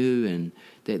new and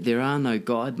that there are no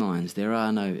guidelines.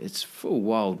 It's full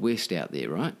Wild West out there,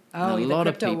 right? Oh, and the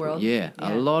crypto world. Yeah,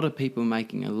 a lot of people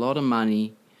making a lot of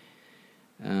money,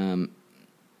 and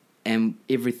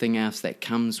everything else that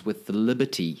comes with the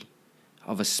liberty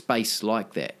of a space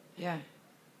like that. Yeah.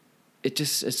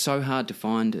 It's so hard to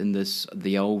find in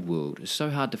the old world. It's so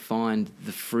hard to find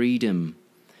the freedom.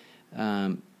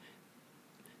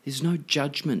 There's no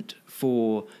judgment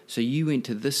so you went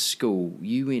to this school,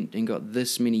 you went and got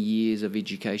this many years of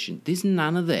education. There's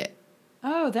none of that.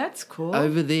 Oh, that's cool.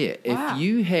 Over there. Wow. If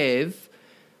you have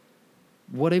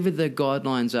whatever the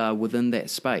guidelines are within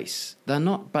that space, they're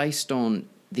not based on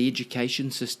the education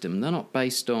system. They're not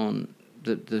based on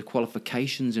the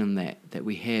qualifications in that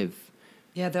we have.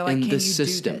 Yeah, they're like, in can this you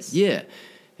system. do this? Yeah.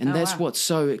 And that's wow. what's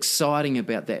so exciting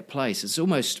about that place. It's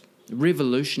almost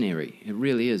revolutionary. It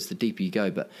really is, the deeper you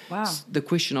go. But wow. The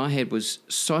question I had was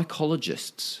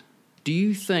psychologists. Do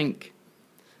you think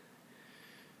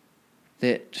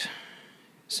that,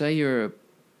 say you're a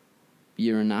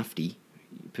nufty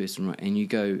person, right, and you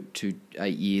go to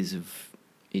 8 years of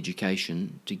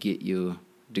education to get your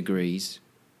degrees,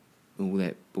 all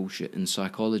that bullshit in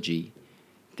psychology,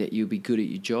 that you'll be good at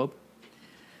your job?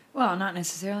 Well, not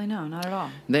necessarily, no, not at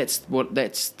all. That's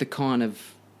the kind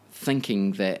of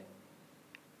thinking that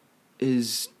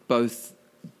is both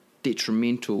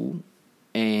detrimental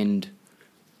and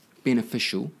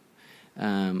beneficial.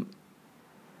 So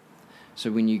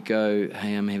when you go,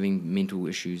 hey, I'm having mental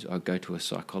issues, I go to a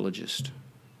psychologist.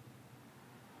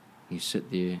 You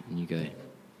sit there and you go,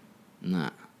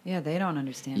 nah. Yeah, they don't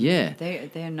understand. Yeah. They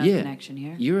have no connection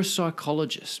here. You're a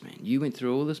psychologist, man. You went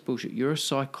through all this bullshit. You're a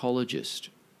psychologist,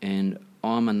 and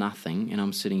I'm a nothing, and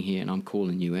I'm sitting here and I'm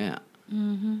calling you out.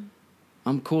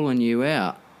 I'm calling you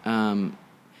out.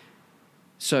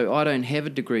 So I don't have a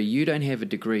degree, you don't have a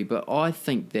degree, but I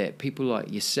think that people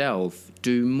like yourself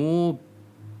do more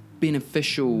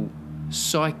beneficial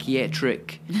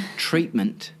psychiatric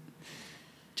treatment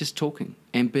just talking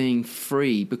and being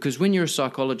free, because when you're a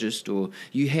psychologist or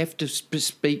you have to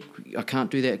speak, I can't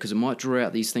do that because it might draw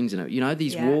out these things,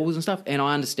 these walls and stuff, and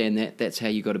I understand that that's how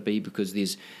you got to be, because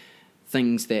there's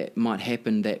things that might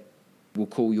happen that will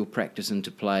call your practice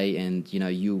into play, and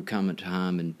you'll come into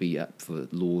harm and be up for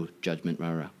law, judgment,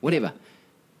 whatever.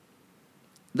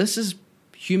 This is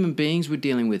human beings we're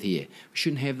dealing with here. We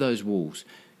shouldn't have those walls.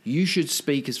 You should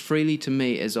speak as freely to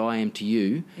me as I am to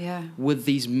you, with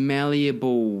these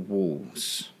malleable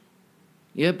walls.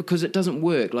 Yeah, because it doesn't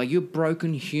work. Like, you're a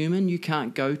broken human, you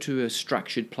can't go to a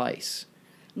structured place.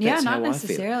 That's not how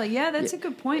necessarily. I feel. Yeah, that's a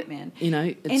good point, man.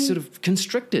 It's sort of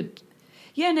constricted.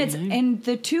 Yeah, and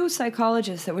the two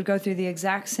psychologists that would go through the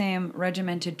exact same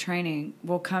regimented training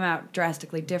will come out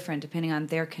drastically different depending on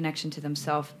their connection to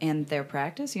themselves and their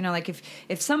practice. Like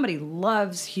if somebody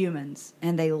loves humans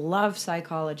and they love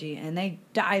psychology and they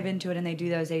dive into it and they do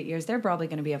those 8 years, they're probably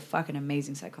going to be a fucking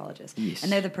amazing psychologist. Yes.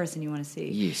 And they're the person you want to see.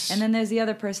 Yes. And then there's the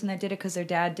other person that did it because their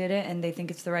dad did it and they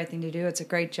think it's the right thing to do. It's a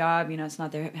great job. It's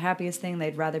not their happiest thing.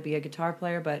 They'd rather be a guitar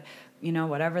player, but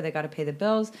whatever, they got to pay the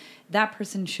bills. That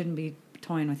person shouldn't be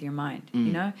toying with your mind,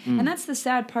 and that's the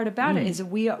sad part about it, is that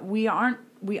we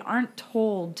aren't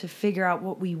told to figure out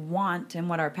what we want and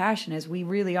what our passion is. We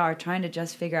really are trying to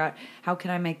just figure out, how can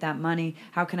I make that money?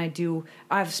 How can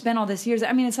I've spent all these years.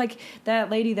 I mean, it's like that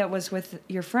lady that was with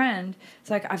your friend. It's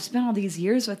like, I've spent all these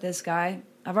years with this guy.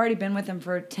 I've already been with him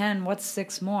for 10, what's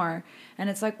 6 more? And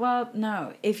it's like, well,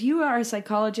 no. If you are a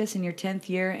psychologist in your 10th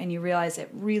year and you realize that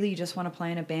really you just want to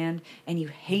play in a band and you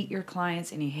hate your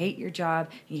clients and you hate your job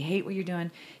and you hate what you're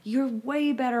doing, you're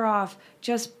way better off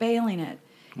just bailing it.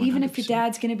 100%. Even if your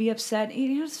dad's going to be upset,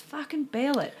 just fucking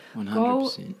bail it.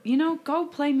 100%. Go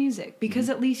play music, because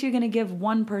at least you're going to give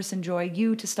one person joy,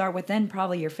 you to start with, then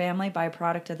probably your family,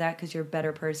 byproduct of that, because you're a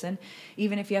better person.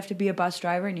 Even if you have to be a bus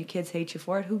driver and your kids hate you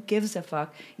for it, who gives a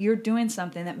fuck? You're doing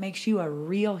something that makes you a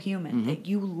real human, that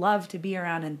you love to be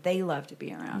around and they love to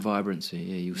be around. Vibrancy,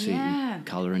 you'll see it in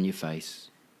colour in your face.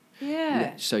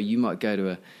 Yeah. So you might go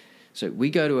to we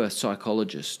go to a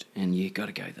psychologist, and you got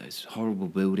to go to those horrible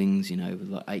buildings, with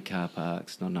like 8 car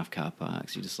parks, not enough car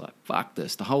parks. You're just like, fuck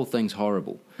this. The whole thing's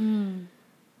horrible.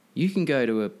 You can go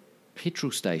to a petrol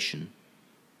station,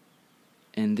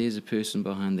 and there's a person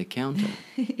behind the counter.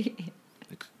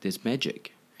 There's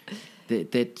magic.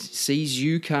 That sees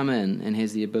you come in and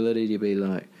has the ability to be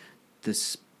like,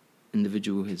 this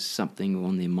individual has something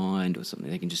on their mind or something.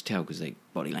 They can just tell because they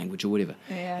body language or whatever.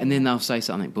 And then they'll say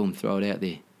something, boom, throw it out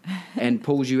there. And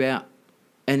pulls you out,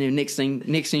 and then next thing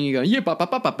you go, you've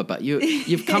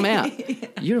come out.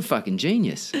 You're a fucking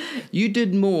genius. You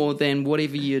did more than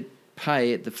whatever you'd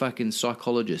pay at the fucking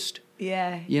psychologist.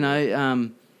 Yeah. Yeah,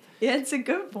 it's a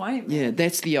good point, man. Yeah,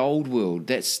 that's the old world.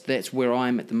 That's where I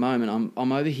am at the moment.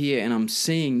 I'm over here and I'm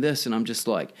seeing this, and I'm just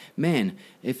like, man,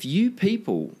 if you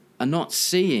people are not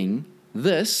seeing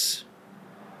this,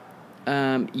 you're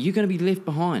going to be left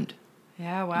behind.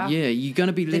 Yeah, wow. Yeah, you're going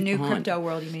to be left behind. The new crypto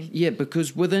world, you mean? Yeah,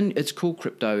 because it's called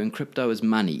crypto, and crypto is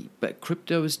money. But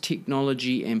crypto is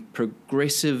technology and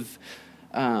progressive,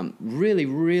 really,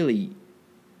 really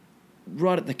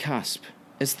right at the cusp.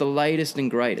 It's the latest and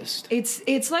greatest.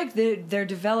 It's like they're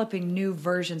developing new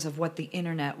versions of what the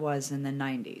internet was in the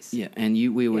 90s. Yeah, and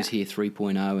we always hear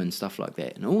 3.0 and stuff like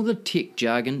that. And all the tech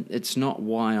jargon, it's not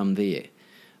why I'm there.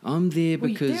 I'm there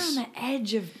because... they're on the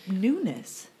edge of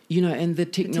newness. And the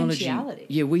technology,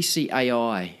 potentiality. We see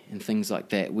AI and things like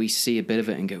that. We see a bit of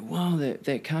it and go, wow,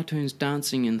 that cartoon's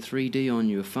dancing in 3D on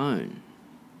your phone.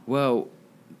 Well,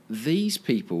 these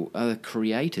people are the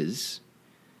creators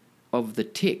of the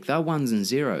tech. They're ones and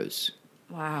zeros.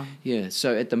 Wow. Yeah,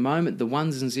 so at the moment, the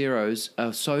ones and zeros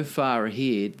are so far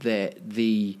ahead that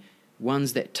the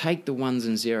ones that take the ones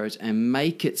and zeros and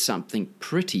make it something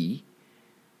pretty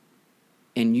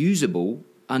and usable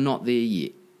are not there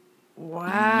yet. Wow.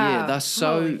 Yeah, they're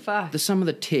so... Holy fuck. Some of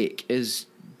the tech is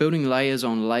building layers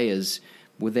on layers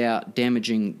without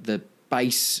damaging the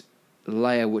base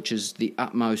layer, which is the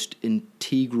utmost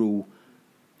integral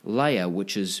layer,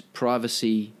 which is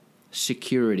privacy,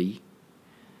 security,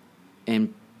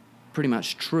 and pretty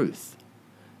much truth.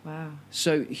 Wow.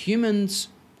 So humans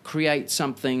create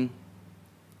something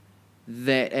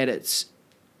that at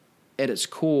its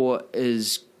core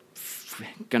is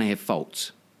going to have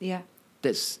faults. Yeah.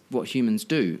 That's what humans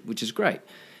do, which is great.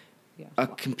 Yeah. A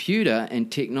computer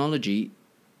and technology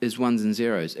is ones and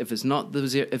zeros. If it's not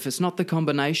the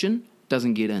combination, it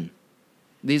doesn't get in.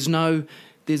 There's no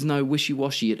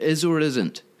wishy-washy. It is or it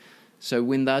isn't. So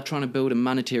when they're trying to build a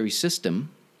monetary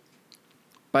system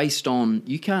based on,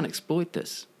 you can't exploit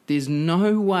this. There's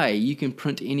no way you can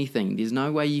print anything. There's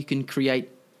no way you can create,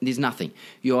 there's nothing.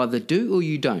 You either do or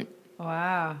you don't.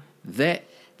 Wow.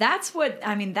 That's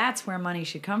where money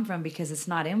should come from, because it's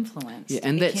not influenced. Yeah,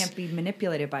 and it can't be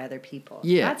manipulated by other people.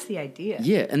 Yeah. That's the idea.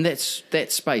 Yeah, and that's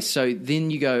that space. So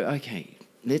then you go, okay,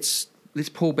 let's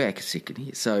pull back a second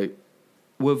here. So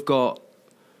we've got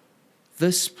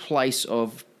this place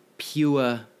of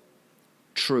pure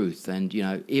truth, and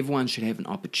everyone should have an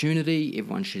opportunity.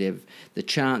 Everyone should have the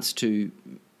chance to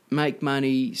make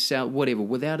money, sell whatever,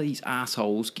 without these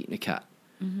assholes getting a cut.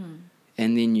 Mm-hmm.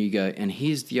 And then you go, and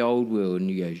here's the old world, and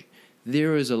you go,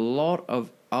 there is a lot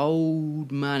of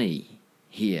old money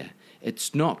here.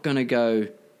 It's not going to go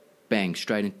bang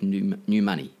straight into new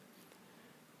money.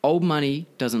 Old money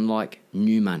doesn't like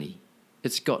new money.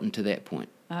 It's gotten to that point.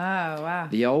 Oh, wow.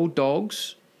 The old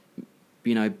dogs,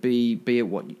 be it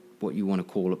what you want to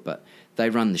call it, but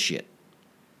they run the shit.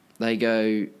 They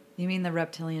go... You mean the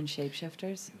reptilian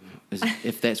shapeshifters?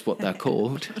 If that's what they're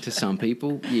called to some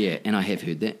people, yeah, and I have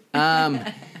heard that.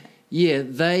 Yeah,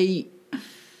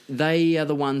 they are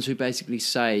the ones who basically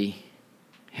say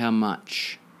how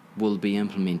much will be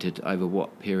implemented over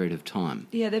what period of time.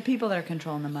 Yeah, the people that are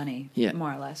controlling the money,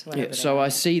 more or less. Yeah, so I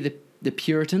see the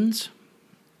Puritans.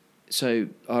 So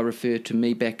I refer to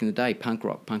me back in the day, punk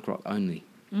rock only.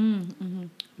 Mm-hmm.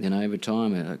 Then over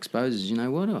time it exposes,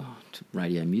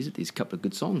 radio music, there's a couple of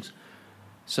good songs.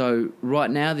 So right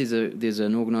now there's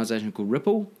an organisation called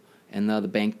Ripple, and they're the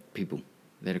bank people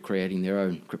that are creating their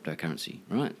own cryptocurrency,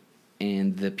 right?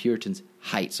 And the Puritans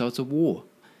hate, so it's a war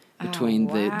between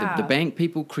the bank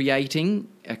people creating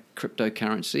a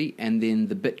cryptocurrency and then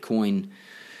the Bitcoin,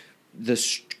 the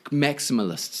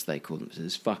maximalists, they call them. So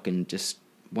it's fucking just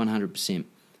 100%.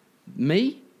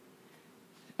 Me,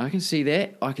 I can see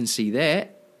that.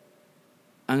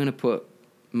 I'm going to put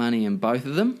money in both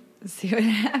of them. See what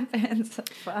happens.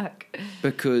 Fuck.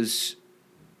 Because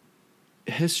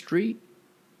history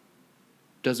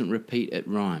doesn't repeat, it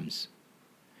rhymes.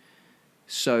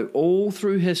 So all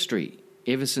through history,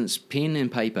 ever since pen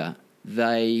and paper,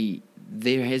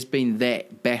 there has been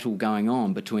that battle going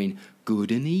on between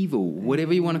good and evil,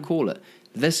 whatever you want to call it.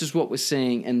 This is what we're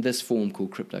seeing in this form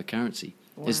called cryptocurrency.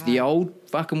 Wow. It's the old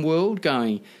fucking world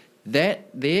going, that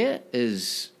there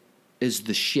is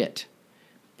the shit,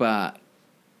 but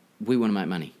we want to make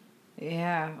money.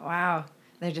 Yeah, wow.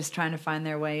 They're just trying to find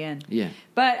their way in. Yeah.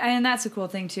 And that's a cool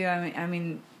thing too.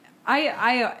 I'm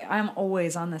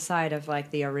always on the side of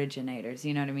like the originators.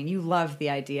 You know what I mean? You love the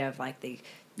idea of like the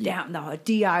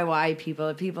DIY people,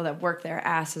 the people that work their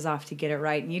asses off to get it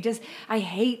right. And I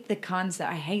hate the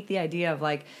concept. I hate the idea of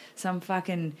like some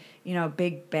fucking,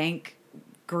 big bank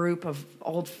group of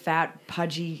old, fat,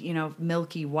 pudgy,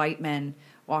 milky white men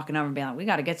walking over and being like, we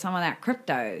got to get some of that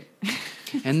crypto.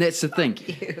 And that's the thing.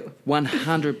 You.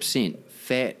 100%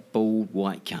 fat, bald,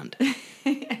 white cunt.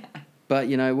 Yeah. But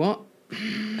you know what?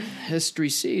 History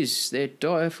says that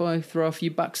if I throw a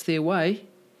few bucks their way,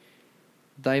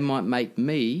 they might make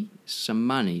me some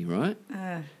money, right?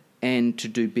 And to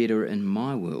do better in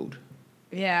my world.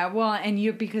 Yeah, well, and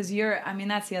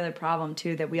that's the other problem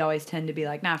too, that we always tend to be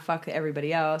like, nah, fuck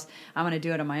everybody else. I'm going to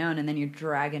do it on my own. And then you're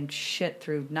dragging shit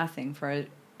through nothing for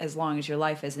as long as your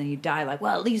life is. And then you die like,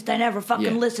 well, at least I never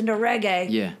fucking listened to reggae.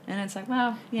 Yeah. And it's like,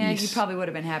 well, yeah, yes. You probably would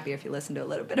have been happier if you listened to a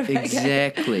little bit of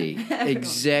reggae.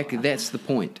 Exactly. That's the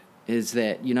point, is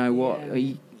that, what,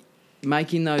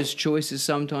 making those choices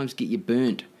sometimes get you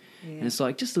burnt. Yeah. And it's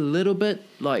like just a little bit,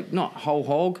 like not whole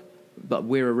hog, but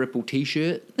wear a Ripple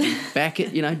t-shirt, back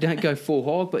it, don't go full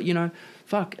hog, but,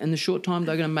 fuck, in the short time,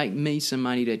 they're going to make me some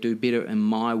money to do better in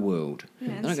my world.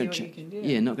 Yeah, and see what you can do.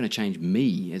 Yeah, not going to change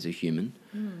me as a human.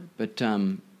 Mm. But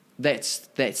that's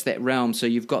that realm. So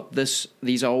you've got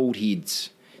these old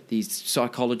heads, these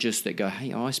psychologists that go,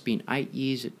 hey, I spent 8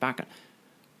 years at Bucket.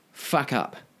 Fuck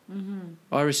up. Mm-hmm.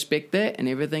 I respect that and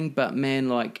everything, but man,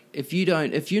 like if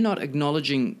you're not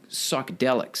acknowledging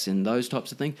psychedelics and those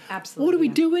types of things, absolutely, what are we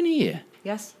doing here?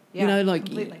 Yes, yeah,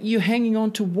 completely. You're hanging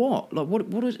on to what? Like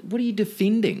what are you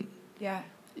defending? Yeah,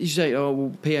 you say, oh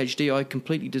well, PhD, I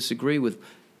completely disagree with.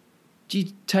 Do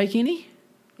you take any?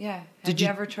 Yeah. Have you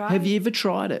ever tried? Have you ever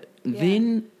tried it? Yeah.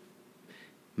 Then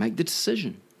make the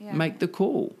decision, make the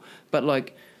call. But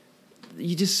like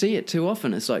you just see it too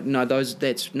often. It's like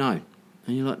that's no.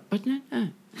 And you're like, but no.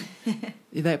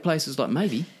 That place is like,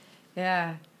 maybe.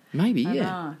 Yeah. Maybe, I yeah.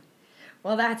 know.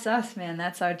 Well, that's us, man.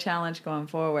 That's our challenge going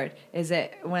forward. Is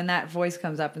that when that voice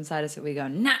comes up inside us that we go,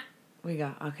 nah. We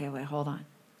go, okay, wait, hold on.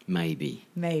 Maybe.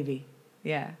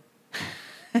 Yeah.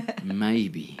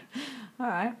 Maybe. All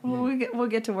right. Well, we'll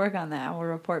get to work on that. We'll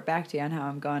report back to you on how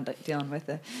I'm going dealing with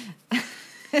the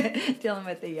dealing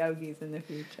with the yogis in the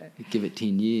future. Give it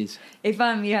 10 years. If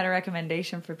you had a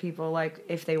recommendation for people, like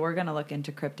if they were going to look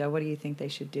into crypto, what do you think they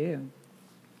should do?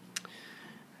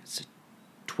 It's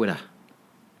Twitter.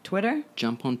 Twitter?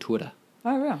 Jump on Twitter.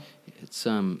 Oh, real? It's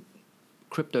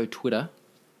crypto Twitter.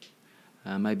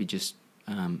 Maybe just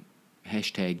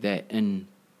hashtag that in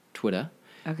Twitter.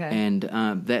 Okay. And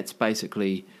that's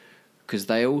basically, because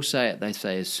they all say it, they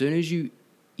say as soon as you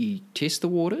test the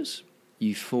waters,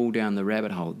 you fall down the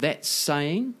rabbit hole. That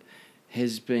saying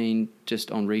has been just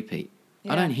on repeat.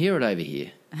 Yeah. I don't hear it over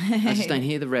here. I just don't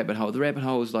hear the rabbit hole. The rabbit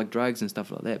hole is like drugs and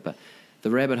stuff like that, but the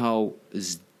rabbit hole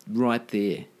is right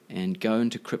there. And go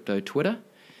into crypto Twitter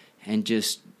and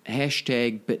just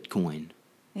hashtag Bitcoin.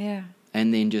 Yeah.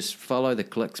 And then just follow the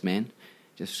clicks, man.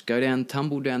 Just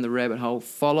tumble down the rabbit hole,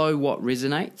 follow what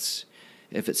resonates.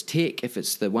 If it's tech, if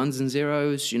it's the ones and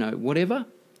zeros, whatever,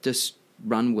 just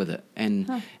run with it and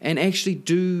actually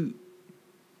do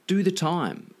the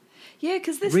time. Yeah,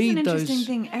 because this Read is an interesting those-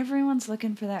 thing. Everyone's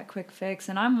looking for that quick fix,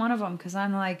 and I'm one of them because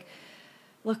I'm like,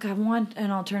 look, I want an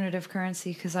alternative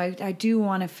currency because I do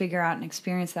want to figure out and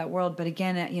experience that world. But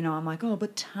again, I'm like, oh,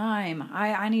 but time.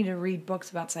 I need to read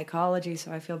books about psychology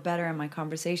so I feel better in my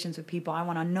conversations with people. I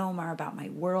want to know more about my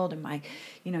world and my,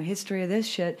 history of this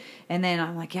shit. And then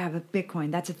I'm like, yeah, but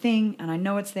Bitcoin, that's a thing. And I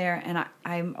know it's there. And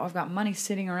I've got money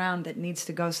sitting around that needs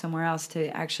to go somewhere else to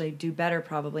actually do better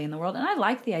probably in the world. And I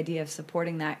like the idea of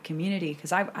supporting that community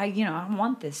because I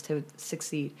want this to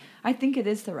succeed. I think it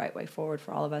is the right way forward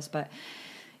for all of us. But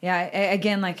yeah,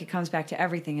 again, like it comes back to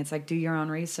everything. It's like do your own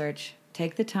research.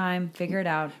 Take the time, figure it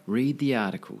out. Read the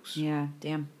articles. Yeah,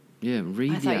 damn. Yeah, read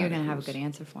the articles. I thought you were going to have a good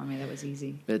answer for me. That was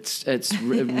easy.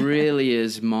 It really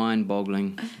is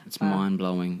mind-boggling. It's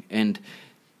mind-blowing. And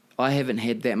I haven't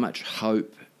had that much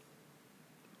hope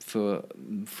for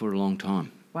a long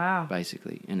time. Wow.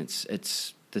 Basically. And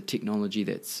it's the technology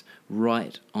that's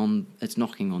it's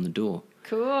knocking on the door.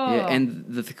 Cool. Yeah, and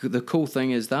the cool thing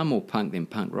is they're more punk than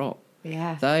punk rock.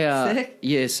 Yeah. They are, Sick.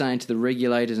 saying to the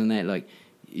regulators and that, like,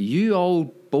 you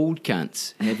old bald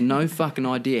cunts have no fucking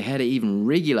idea how to even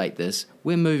regulate this.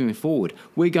 We're moving forward.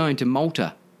 We're going to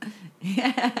Malta.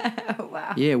 Yeah.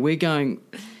 Wow. Yeah, we're going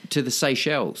to the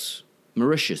Seychelles,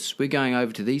 Mauritius. We're going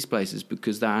over to these places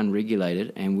because they're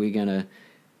unregulated and we're going to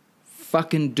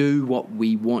fucking do what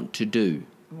we want to do.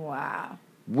 Wow.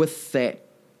 With that,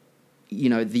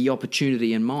 the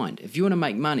opportunity in mind. If you want to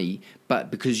make money,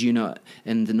 but because you're not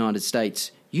in the United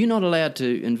States, you're not allowed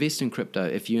to invest in crypto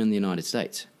if you're in the United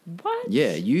States. What?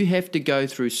 Yeah, you have to go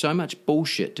through so much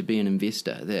bullshit to be an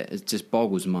investor that it just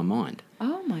boggles my mind.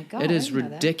 Oh my God. It I is didn't know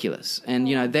that. ridiculous.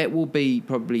 And, that will be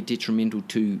probably detrimental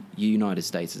to the United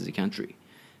States as a country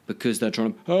because they're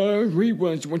trying to,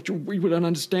 we don't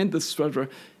understand this.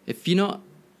 If you're not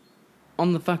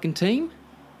on the fucking team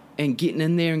and getting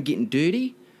in there and getting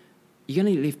dirty, you're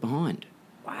going to get left behind.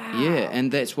 Wow. Yeah,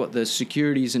 and that's what the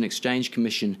Securities and Exchange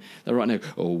Commission, they're right now,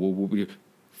 we'll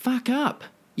fuck up.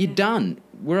 You're done.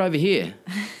 We're over here.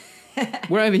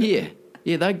 We're over here.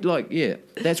 Yeah,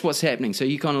 that's what's happening. So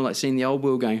you kind of like seeing the old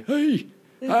world going, hey,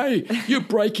 you're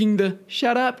breaking the,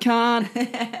 shut up, cunt.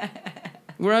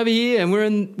 We're over here and we're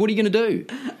in, what are you going to do?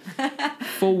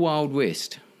 Full Wild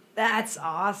West. That's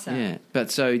awesome. Yeah,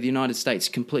 but so the United States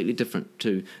completely different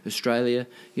to Australia.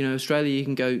 Australia you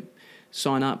can go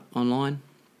sign up online.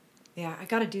 Yeah, I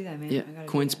got to do that, man. Yeah,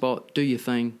 CoinSpot, do your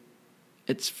thing.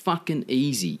 It's fucking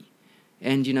easy.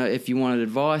 And, if you wanted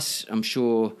advice, I'm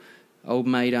sure old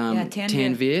mate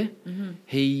Tanvir,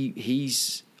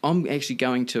 mm-hmm. I'm actually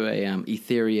going to a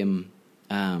Ethereum,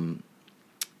 what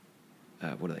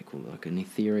do they call it? Like an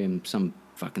Ethereum, some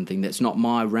fucking thing that's not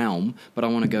my realm, but I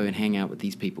want to go and hang out with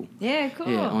these people. Yeah, cool.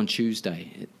 Yeah, on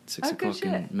Tuesday at 6 Oh, good o'clock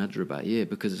in shit. Madraba. Yeah,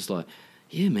 because it's like,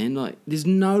 yeah, man, like there's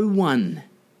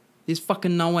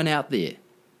fucking no one out there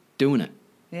doing it.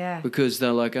 Yeah. Because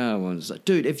they're like, oh, well, it's like,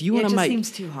 dude, if you want it to just make,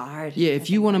 seems too hard. yeah, if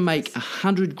you want to make this.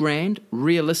 $100,000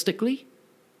 realistically,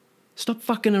 stop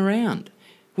fucking around.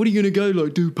 What are you going to go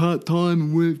like do part time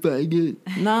and work for it?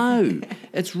 No,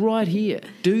 it's right here.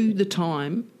 Do the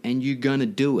time, and you're going to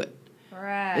do it.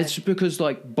 Right. It's because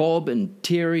like Bob and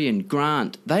Terry and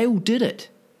Grant, they all did it.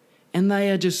 And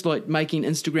they are just like making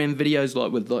Instagram videos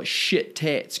like with like shit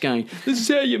tats going, this is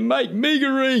how you make Mega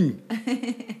Ring.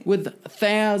 With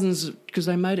thousands, because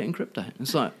they made it in crypto.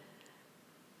 It's like,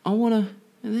 I want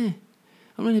to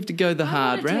have to go the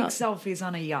hard I route. take selfies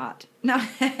on a yacht. No.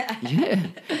 Yeah,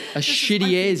 a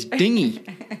shitty ass dinghy,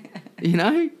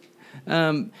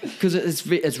 because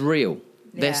it's real.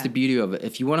 That's Yeah. the beauty of it.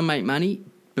 If you want to make money,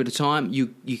 by the time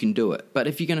you can do it. But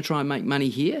if you're going to try and make money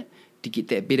here, to get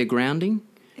that better grounding,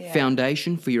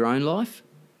 foundation for your own life.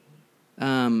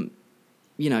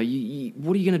 You know,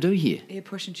 what are you going to do here? You're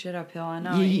pushing shit uphill, I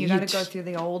know. You got to go through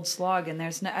the old slog, and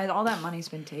there's all that money's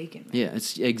been taken. Man. Yeah,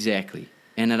 it's exactly.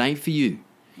 And it ain't for you.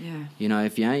 Yeah. You know,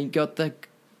 if you ain't got the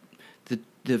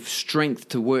strength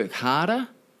to work harder,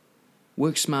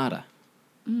 work smarter.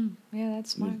 Yeah,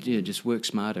 that's smart. Yeah, just work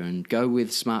smarter and go where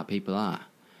the smart people are.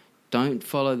 Don't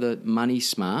follow the money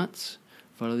smarts,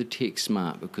 follow the tech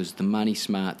smart, because the money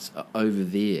smarts are over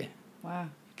there. Wow.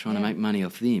 Trying to make money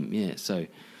off them, yeah. So,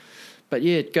 but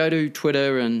yeah, go to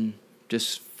Twitter and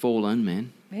just fall in,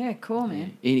 man. Yeah, cool,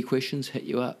 man. Yeah. Any questions, hit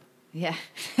you up. Yeah.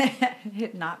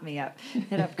 Knock me up.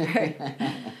 Hit up Kurt.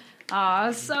 Oh, it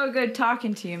was so good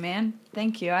talking to you, man.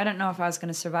 Thank you. I don't know if I was going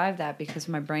to survive that because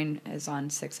my brain is on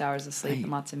 6 hours of sleep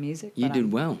and lots of music. You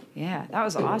did well. Yeah, that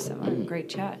was awesome. Great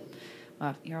chat.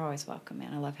 Well, you're always welcome,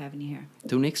 man. I love having you here.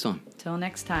 Till next time. Till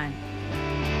next time.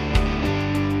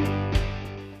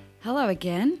 Hello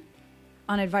again.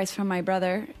 On advice from my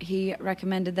brother, he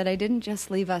recommended that I didn't just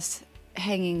leave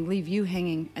you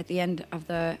hanging at the end of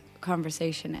the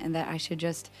conversation, and that I should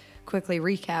just quickly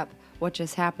recap what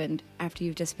just happened after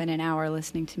you've just spent an hour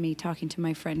listening to me talking to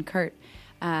my friend Kurt.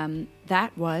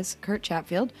 That was Kurt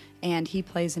Chatfield, and he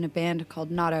plays in a band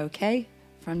called Not Okay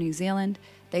from New Zealand.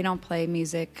 They don't play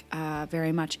music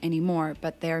very much anymore,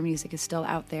 but their music is still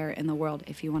out there in the world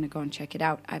if you want to go and check it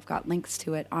out. I've got links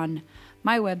to it on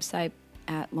my website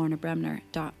at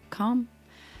lornabremner.com.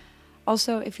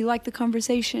 Also, if you like the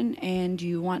conversation and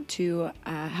you want to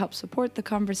help support the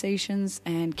conversations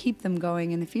and keep them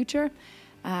going in the future,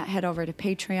 head over to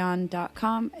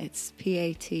patreon.com. It's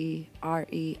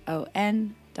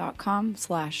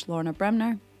patreon.com/Lorna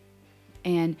Bremner.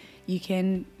 And you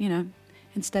can,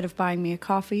 instead of buying me a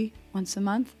coffee once a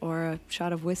month or a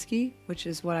shot of whiskey, which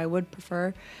is what I would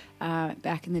prefer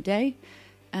back in the day,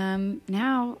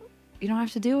 now you don't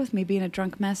have to deal with me being a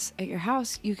drunk mess at your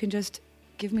house. You can just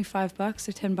give me $5 or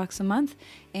 $10 a month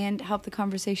and help the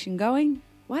conversation going.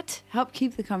 Help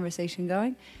keep the conversation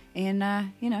going and,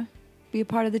 be a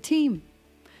part of the team.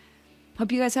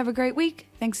 Hope you guys have a great week.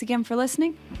 Thanks again for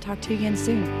listening. I'll talk to you again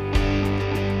soon.